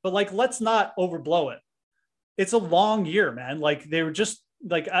year, but like, let's not overblow it. It's a long year, man. Like they were just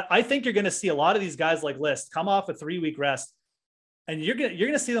like, I think you're going to see a lot of these guys like List come off a 3-week rest and you're going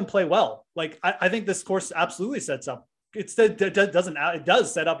to see them play well. Like I think this course absolutely sets up. It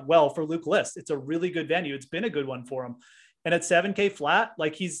does set up well for Luke List. It's a really good venue. It's been a good one for him. And at 7K flat,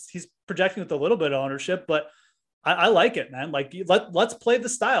 like he's projecting with a little bit of ownership, but I like it, man. Like let's play the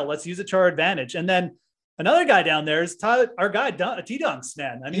style. Let's use it to our advantage. And then another guy down there is Tyler, our guy, T Dunks,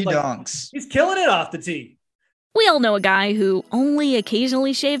 man. I mean, like, he's killing it off the tee. We all know a guy who only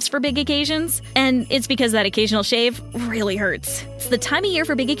occasionally shaves for big occasions, and it's because that occasional shave really hurts. It's the time of year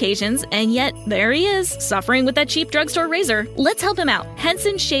for big occasions, and yet there he is, suffering with that cheap drugstore razor. Let's help him out.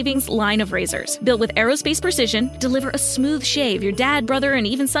 Henson Shaving's line of razors, built with aerospace precision, deliver a smooth shave your dad, brother, and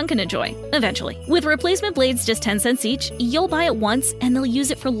even son can enjoy, eventually. With replacement blades just 10 cents each, you'll buy it once and they'll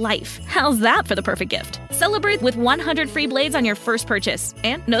use it for life. How's that for the perfect gift? Celebrate with 100 free blades on your first purchase,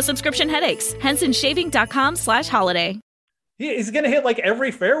 and no subscription headaches. HensonShaving.com/holiday. He's going to hit like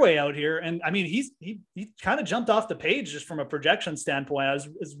every fairway out here. And I mean, he kind of jumped off the page just from a projection standpoint.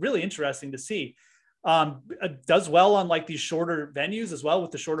 It's really interesting to see. Does well on like these shorter venues as well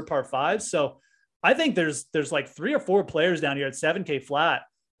with the shorter par fives. So I think there's like 3 or 4 players down here at 7K flat.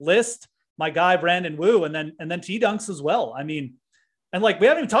 List, my guy, Brandon Wu, and then T Dunks as well. I mean, and like, we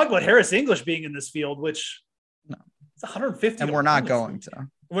haven't even talked about Harris English being in this field, which no, it's 150. And we're not going to.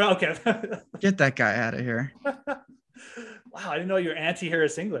 Well, okay. Get that guy out of here. Wow, I didn't know you're anti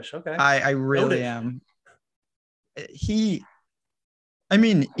Harris English. Okay. I really am. He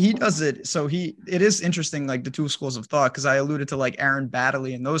does it. So it is interesting, like the two schools of thought, because I alluded to like Aaron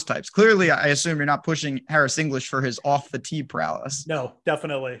Baddeley and those types. Clearly, I assume you're not pushing Harris English for his off the tee prowess. No,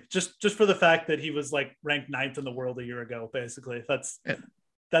 definitely. Just for the fact that he was like ranked 9th in the world a year ago, basically. That's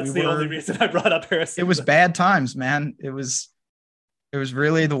the only reason I brought up Harris English. It was bad times, man. It was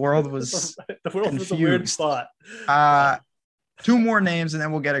really, the world was confused. Was a weird spot. 2 more names and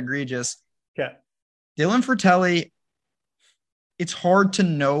then we'll get egregious. Okay. Dylan Fratelli. It's hard to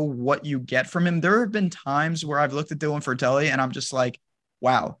know what you get from him. There have been times where I've looked at Dylan Fratelli and I'm just like,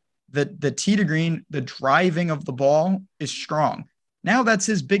 wow, the tee to green, the driving of the ball is strong. Now that's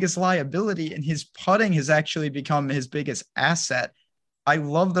his biggest liability, and his putting has actually become his biggest asset. I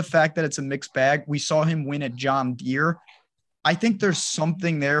love the fact that it's a mixed bag. We saw him win at John Deere. I think there's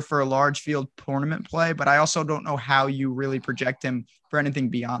something there for a large field tournament play, but I also don't know how you really project him for anything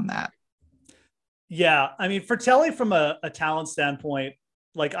beyond that. Yeah, I mean, Fratelli from a talent standpoint,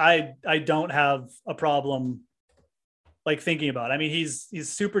 like I don't have a problem like thinking about it. I mean, he's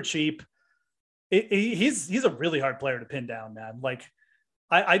super cheap. He's a really hard player to pin down, man. Like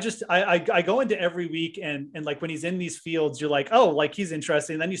I go into every week and like when he's in these fields, you're like, oh, like he's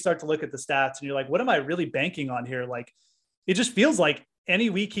interesting. And then you start to look at the stats and you're like, what am I really banking on here? Like it just feels like any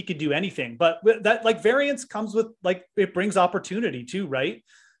week he could do anything, but that like variance comes with like, it brings opportunity too, right?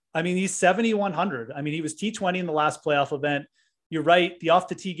 I mean, he's 7,100. I mean, he was T20 in the last playoff event. You're right. The off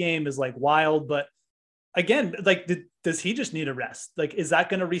the tee game is like wild, but again, like, does he just need a rest? Like, is that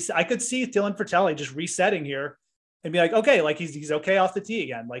going to reset? I could see Dylan Fratelli just resetting here and be like, okay, like he's okay off the tee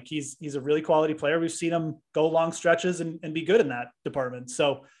again. Like he's a really quality player. We've seen him go long stretches and be good in that department.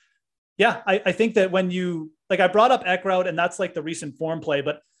 So yeah, I think that when you, like I brought up Eckrout and that's like the recent form play,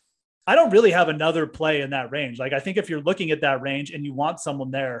 but I don't really have another play in that range. Like, I think if you're looking at that range and you want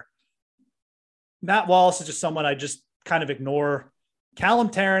someone there, Matt Wallace is just someone I just kind of ignore. Callum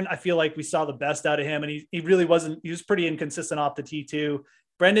Tarrant, I feel like we saw the best out of him, and he really wasn't, he was pretty inconsistent off the tee too.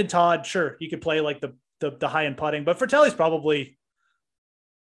 Brendan Todd, sure, he could play like the high end putting, but Fratelli's probably,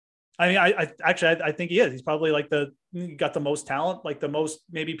 I mean, I think he is. He's probably like got the most talent, like the most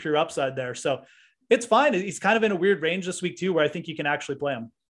maybe pure upside there. So it's fine. He's kind of in a weird range this week too, where I think you can actually play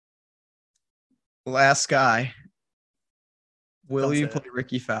him. Last guy. Will you play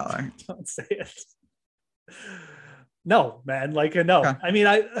Ricky Fowler? Don't say it. No, man. Like, no. Okay. I mean,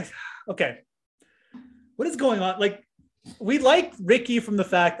 okay. What is going on? Like, we like Ricky from the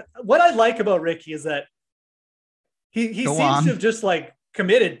fact, what I like about Ricky is that he seems to have just like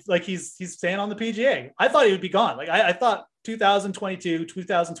committed, like he's staying on the PGA. I thought he would be gone. Like, I thought 2022,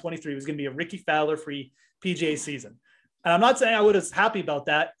 2023 was going to be a Ricky Fowler free PGA season. And I'm not saying I was happy about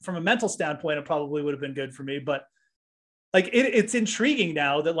that. From a mental standpoint, it probably would have been good for me, but like it's intriguing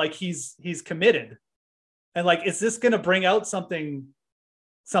now that like he's committed, and like, is this going to bring out something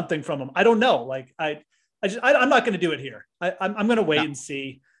from him? I don't know. Like I'm not going to do it here. I'm going to wait and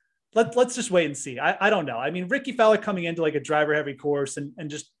see. Let's just wait and see. I don't know. I mean, Ricky Fowler coming into like a driver heavy course and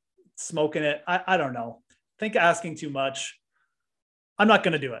just smoking it. I don't know. I think asking too much. I'm not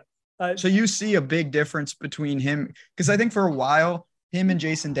going to do it. So you see a big difference between him, because I think for a while him and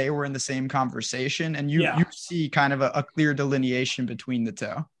Jason Day were in the same conversation, and you see kind of a clear delineation between the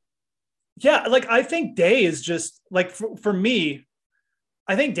two. Yeah, like I think Day is just like for me,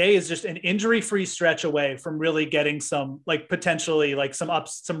 I think Day is just an injury-free stretch away from really getting some like potentially like some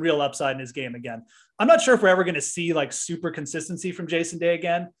real upside in his game again. I'm not sure if we're ever going to see like super consistency from Jason Day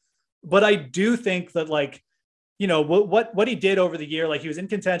again, but I do think that like, you know, what he did over the year, like he was in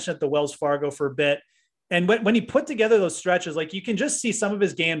contention at the Wells Fargo for a bit. And when he put together those stretches, like you can just see some of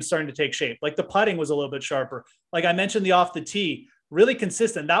his games starting to take shape. Like the putting was a little bit sharper. Like I mentioned, the off the tee, really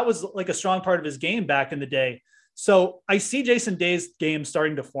consistent. That was like a strong part of his game back in the day. So I see Jason Day's game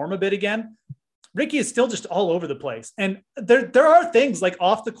starting to form a bit again. Ricky is still just all over the place. And there are things like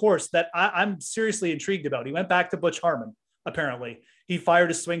off the course that I'm seriously intrigued about. He went back to Butch Harmon, apparently. He fired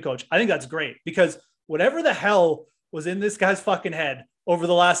his swing coach. I think that's great because whatever the hell was in this guy's fucking head over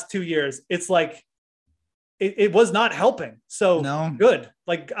the last 2 years, it's like, it was not helping. So no. Good.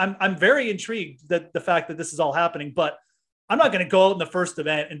 Like I'm very intrigued that the fact that this is all happening, but I'm not going to go out in the first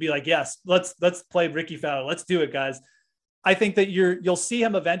event and be like, yes, let's play Ricky Fowler. Let's do it, guys. I think that you'll see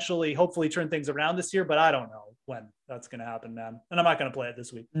him eventually, hopefully turn things around this year, but I don't know when that's going to happen, man. And I'm not going to play it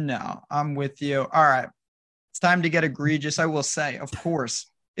this week. No, I'm with you. All right. It's time to get egregious. I will say, of course,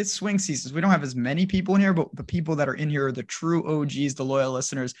 it's swing seasons. We don't have as many people in here, but the people that are in here are the true OGs, the loyal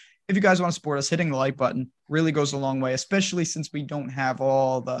listeners. If you guys want to support us, hitting the like button really goes a long way, especially since we don't have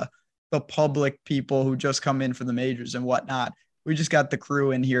all the public people who just come in for the majors and whatnot. We just got the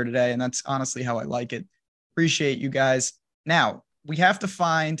crew in here today, and that's honestly how I like it. Appreciate you guys. Now, we have to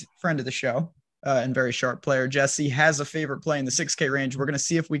find friend of the show and very sharp player. Jesse has a favorite play in the 6K range. We're going to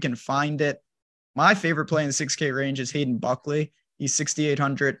see if we can find it. My favorite play in the 6K range is Hayden Buckley. He's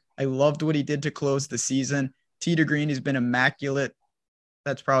 6,800. I loved what he did to close the season. Tee to green, he's been immaculate.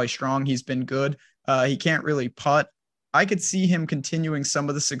 That's probably strong. He's been good. He can't really putt. I could see him continuing some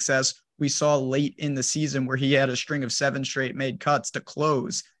of the success we saw late in the season where he had a string of 7 straight made cuts to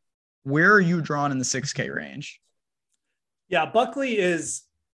close. Where are you drawn in the 6K range? Yeah, Buckley is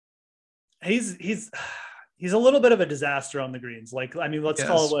he's a little bit of a disaster on the greens. Like, I mean, let's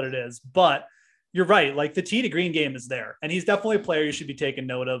call it what it is. But you're right. Like the tee to green game is there, and he's definitely a player you should be taking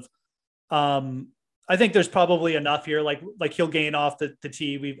note of. I think there's probably enough here. Like he'll gain off the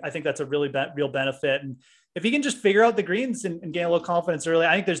tee. I think that's a really real benefit. And if he can just figure out the greens and gain a little confidence early,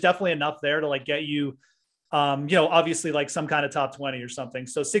 I think there's definitely enough there to like get you, obviously like some kind of top 20 or something.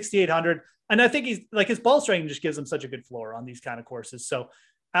 So 6,800. And I think he's like his ball striking just gives him such a good floor on these kind of courses. So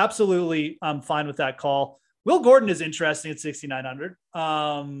absolutely, I'm fine with that call. Will Gordon is interesting at 6,900.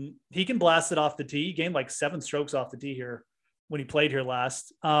 He can blast it off the tee. He gained like 7 strokes off the tee here when he played here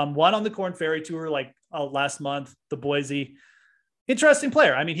last. One on the Corn Ferry Tour like last month, the Boise. Interesting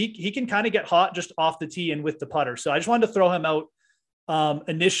player. I mean, he can kind of get hot just off the tee and with the putter. So I just wanted to throw him out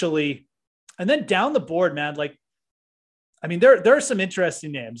initially. And then down the board, man, like, I mean, there are some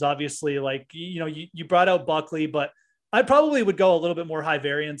interesting names, obviously. Like, you brought out Buckley, but I probably would go a little bit more high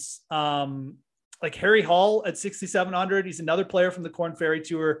variance. Like Harry Hall at 6,700. He's another player from the Corn Ferry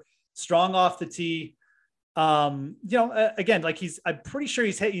Tour, strong off the tee. Again, like I'm pretty sure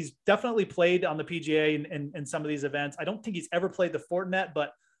he's definitely played on the PGA and some of these events. I don't think he's ever played the Fortinet,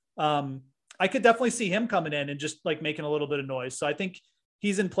 but I could definitely see him coming in and just like making a little bit of noise. So I think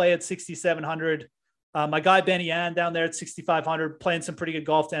he's in play at 6,700. My guy Benny Ann down there at 6,500, playing some pretty good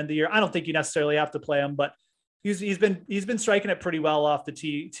golf to end the year. I don't think you necessarily have to play him, but he's been striking it pretty well off the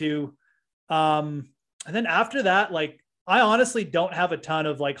tee too. And then after that, like I honestly don't have a ton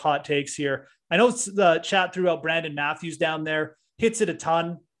of like hot takes here. I know the chat threw out Brandon Matthews down there, hits it a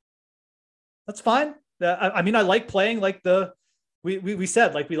ton. That's fine. I mean, I like playing like we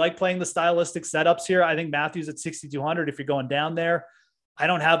said, like we like playing the stylistic setups here. I think Matthews at 6,200 if you're going down there. I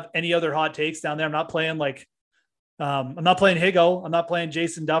don't have any other hot takes down there. I'm not playing I'm not playing Higo. I'm not playing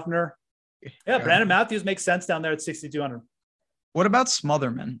Jason Duffner. Yeah, Brandon Matthews makes sense down there at 6,200. What about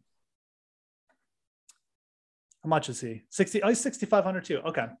Smotherman? How much is he? 60. Oh, he's 6,500 too.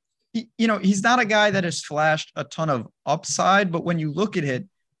 Okay. He's not a guy that has flashed a ton of upside, but when you look at it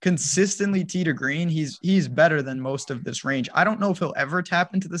consistently tee to green, he's better than most of this range. I don't know if he'll ever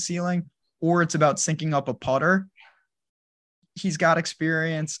tap into the ceiling or it's about syncing up a putter. He's got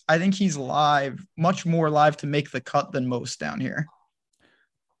experience. I think he's much more live to make the cut than most down here.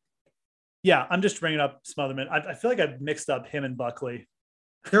 Yeah, I'm just bringing up Smotherman. I feel like I've mixed up him and Buckley.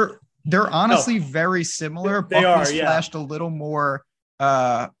 They're honestly very similar. They Buckley's are, flashed a little more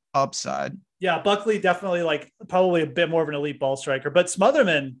upside. Yeah, Buckley definitely like probably a bit more of an elite ball striker, but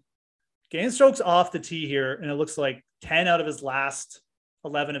Smotherman gain strokes off the tee here, and it looks like 10 out of his last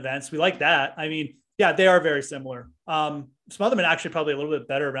 11 events. We like that. I mean, yeah, they are very similar. Smotherman actually probably a little bit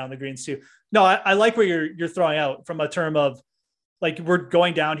better around the greens too. No, I like what you're throwing out from a term of like we're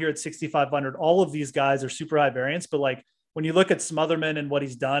going down here at 6,500. All of these guys are super high variance, but like when you look at Smotherman and what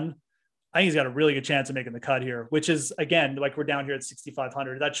he's done, I think he's got a really good chance of making the cut here, which is, again, like we're down here at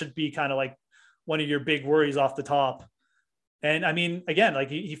 6,500. That should be kind of like one of your big worries off the top. And I mean, again, like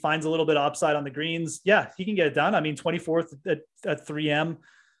he finds a little bit of upside on the greens. Yeah, he can get it done. I mean, 24th at 3M,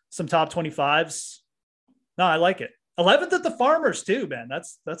 some top 25s. No, I like it. 11th at the Farmers too, man.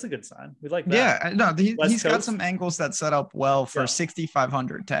 That's a good sign. We like that. Yeah, no, he's got Coast. some angles that set up well for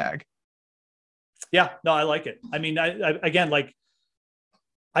 6,500 tag. Yeah, no, I like it. I mean, I again, like,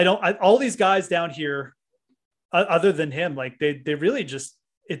 all these guys down here, other than him, like they really just,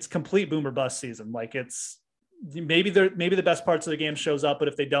 it's complete boomer bust season. Like it's maybe the best parts of the game shows up, but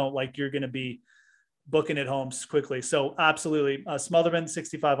if they don't, like you're going to be booking it home quickly. So absolutely, Smotherman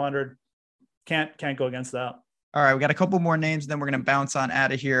 6,500 can't go against that. All right, we got a couple more names, then we're going to bounce on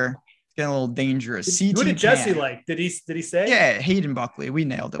out of here. It's getting a little dangerous. Who did Jesse like? Did he say? Yeah, Hayden Buckley. We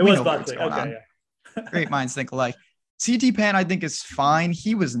nailed it. It we was know Buckley. What's going Okay, on. yeah. Great minds think alike. CT Pan, I think, is fine.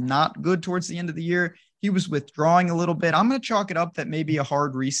 He was not good towards the end of the year. He was withdrawing a little bit. I'm going to chalk it up that maybe a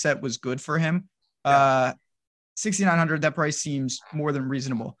hard reset was good for him. 6,900, that price seems more than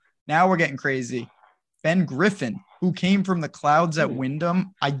reasonable. Now we're getting crazy. Ben Griffin, who came from the clouds at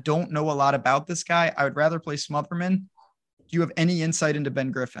Wyndham. I don't know a lot about this guy. I would rather play Smotherman. Do you have any insight into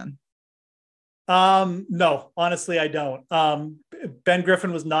Ben Griffin? No, honestly, I don't. Ben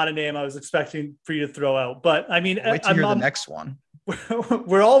Griffin was not a name I was expecting for you to throw out, but I mean, wait to hear the next one.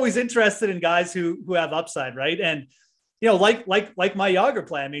 We're always interested in guys who have upside, right? And you know, like my Yager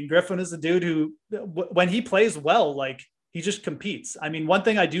play. I mean, Griffin is a dude who, when he plays well, like he just competes. I mean, one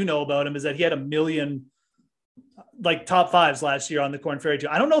thing I do know about him is that he had 1 million like top fives last year on the Corn Ferry too.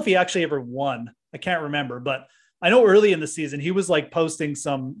 I don't know if he actually ever won. I can't remember, but I know early in the season he was like posting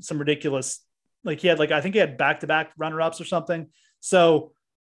some ridiculous. Like he had I think he had back-to-back runner-ups or something. So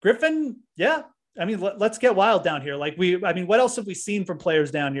Griffin, yeah. I mean, let's get wild down here. What else have we seen from players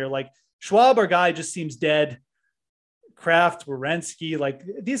down here? Like Schwab, our guy, just seems dead. Kraft, Werenski, like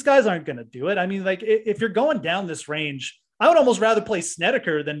these guys aren't going to do it. I mean, like if you're going down this range, I would almost rather play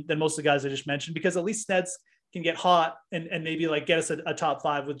Snedeker than most of the guys I just mentioned, because at least Sneds can get hot and maybe like get us a top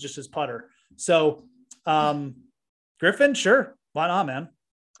 5 with just his putter. So Griffin, sure. Why not, man?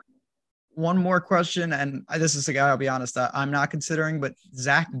 One more question, and this is a guy, I'll be honest, I'm not considering, but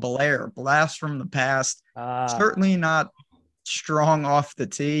Zach Blair, blast from the past. Certainly not strong off the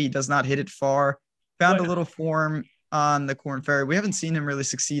tee. He does not hit it far. Found a little form on the Corn Ferry. We haven't seen him really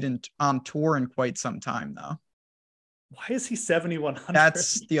succeed on tour in quite some time, though. Why is he 7,100?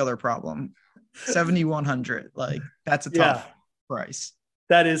 That's the other problem. 7,100. Like, that's a tough price.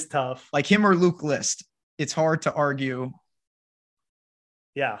 That is tough. Like him or Luke List. It's hard to argue.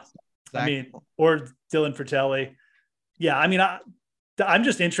 Yeah. I mean, or Dylan Fratelli. Yeah. I mean, I'm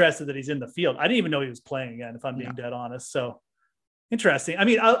just interested that he's in the field. I didn't even know he was playing again, if I'm being dead honest. So interesting. I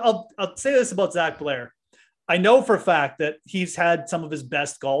mean, I'll say this about Zach Blair. I know for a fact that he's had some of his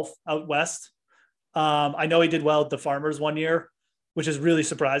best golf out west. I know he did well at the Farmers one year, which is really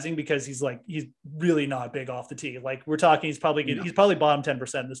surprising because he's really not big off the tee. Like we're talking, he's probably bottom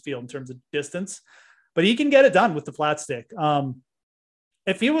 10% in this field in terms of distance, but he can get it done with the flat stick.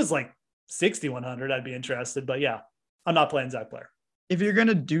 If he was like 6,100, I'd be interested, but yeah, I'm not playing Zach Blair. If you're going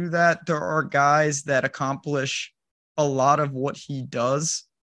to do that, there are guys that accomplish a lot of what he does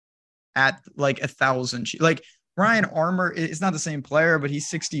at like 1,000. Like Ryan Armour is not the same player, but he's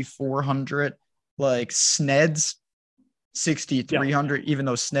 6,400. Like Sneds 6,300, even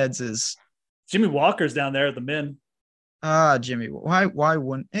though Sneds is Jimmy Walker's down there at the Min. Jimmy, why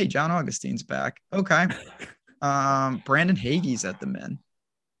wouldn't? Hey, John Augustine's back. Okay. Brandon Hagee's at the Min.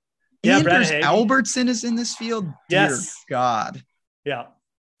 Yeah, Anders Albertson is in this field. Yes. Dear God. Yeah.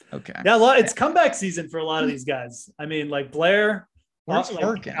 Okay. Yeah, it's comeback season for a lot of these guys. I mean, like Blair,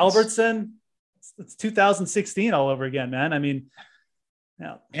 like Albertson. It's 2016 all over again, man. I mean,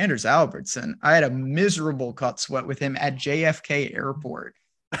 yeah. Anders Albertson. I had a miserable cut sweat with him at JFK Airport.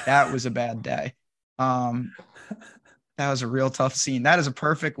 That was a bad day. That was a real tough scene. That is a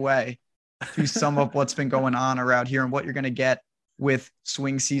perfect way to sum up what's been going on around here and what you're going to get with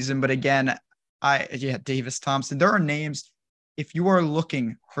swing season. But again, Davis Thompson, there are names. If you are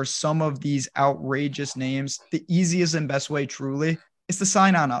looking for some of these outrageous names, the easiest and best way truly is to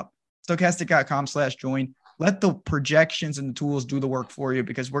sign on up. Stokastic.com/join. Let the projections and the tools do the work for you,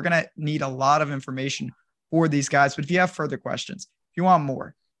 because we're going to need a lot of information for these guys. But if you have further questions, if you want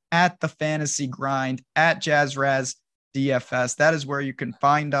more, at the Fantasy Grind, at JazzRaz DFS, that is where you can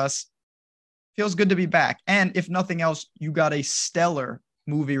find us. Feels good to be back. And if nothing else, you got a stellar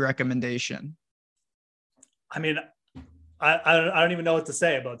movie recommendation. I mean, I don't even know what to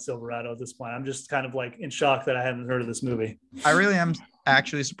say about Silverado at this point. I'm just kind of like in shock that I haven't heard of this movie. I really am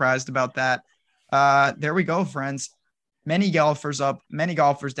actually surprised about that. There we go, friends. Many golfers up, many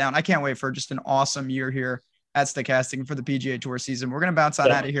golfers down. I can't wait for just an awesome year here at Stokastic for the PGA Tour season. We're going to bounce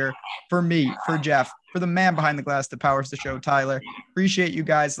out of here. For me, for Jeff, for the man behind the glass that powers the show, Tyler. Appreciate you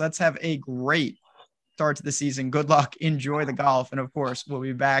guys. Let's have a great start start to the season. Good luck. Enjoy the golf. And of course, we'll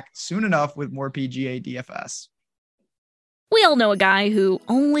be back soon enough with more PGA DFS. We all know a guy who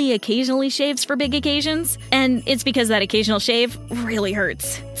only occasionally shaves for big occasions, and it's because that occasional shave really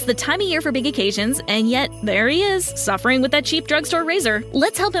hurts. It's the time of year for big occasions, and yet there he is, suffering with that cheap drugstore razor.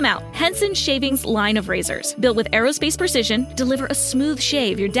 Let's help him out. Henson Shaving's line of razors, built with aerospace precision, deliver a smooth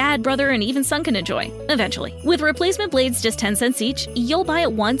shave your dad, brother, and even son can enjoy, eventually. With replacement blades just 10 cents each, you'll buy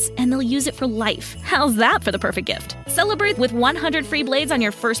it once, and they'll use it for life. How's that for the perfect gift? Celebrate with 100 free blades on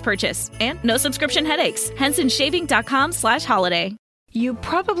your first purchase, and no subscription headaches. HensonShaving.com/holiday. You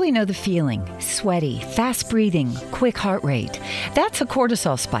probably know the feeling. Sweaty, fast breathing, quick heart rate. That's a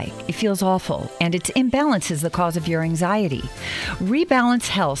cortisol spike. It feels awful, and its imbalance is the cause of your anxiety. Rebalance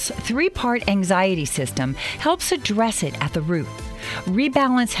Health's 3-part anxiety system helps address it at the root.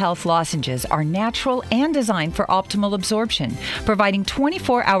 Rebalance Health lozenges are natural and designed for optimal absorption, providing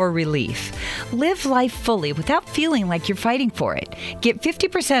 24-hour relief. Live life fully without feeling like you're fighting for it. Get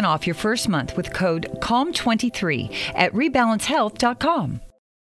 50% off your first month with code CALM23 at rebalancehealth.com.